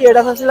ব্রিডের পাখি।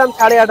 এটা চাচ্ছিলাম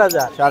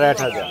 8500।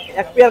 8500।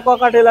 এক পেয়ার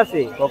ককাটেল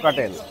আছে,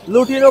 কোকাটেল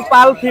লুটিনো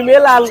পাল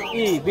ফিমেল আর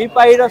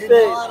বিপাইড আছে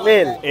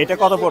মেল। এটা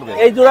কত পড়বে?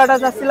 এই জোড়াটা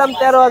চাচ্ছিলাম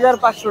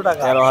 13500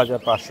 টাকা।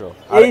 13500।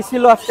 এই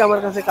ছিল আজকে আমার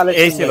কাছে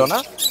কালেকশন। এই ছিল না?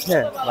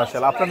 হ্যাঁ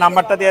মাশাআল্লাহ। আপনার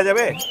নাম্বারটা দেয়া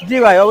যাবে? জি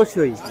ভাই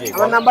অবশ্যই।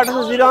 আমার নাম্বারটা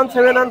হচ্ছে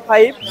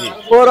 01715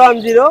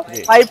 410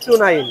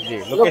 529। জি।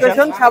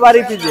 Location Savar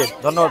EPZ.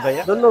 ধন্যবাদ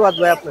ভাইয়া। ধন্যবাদ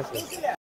ভাই আপনাকে।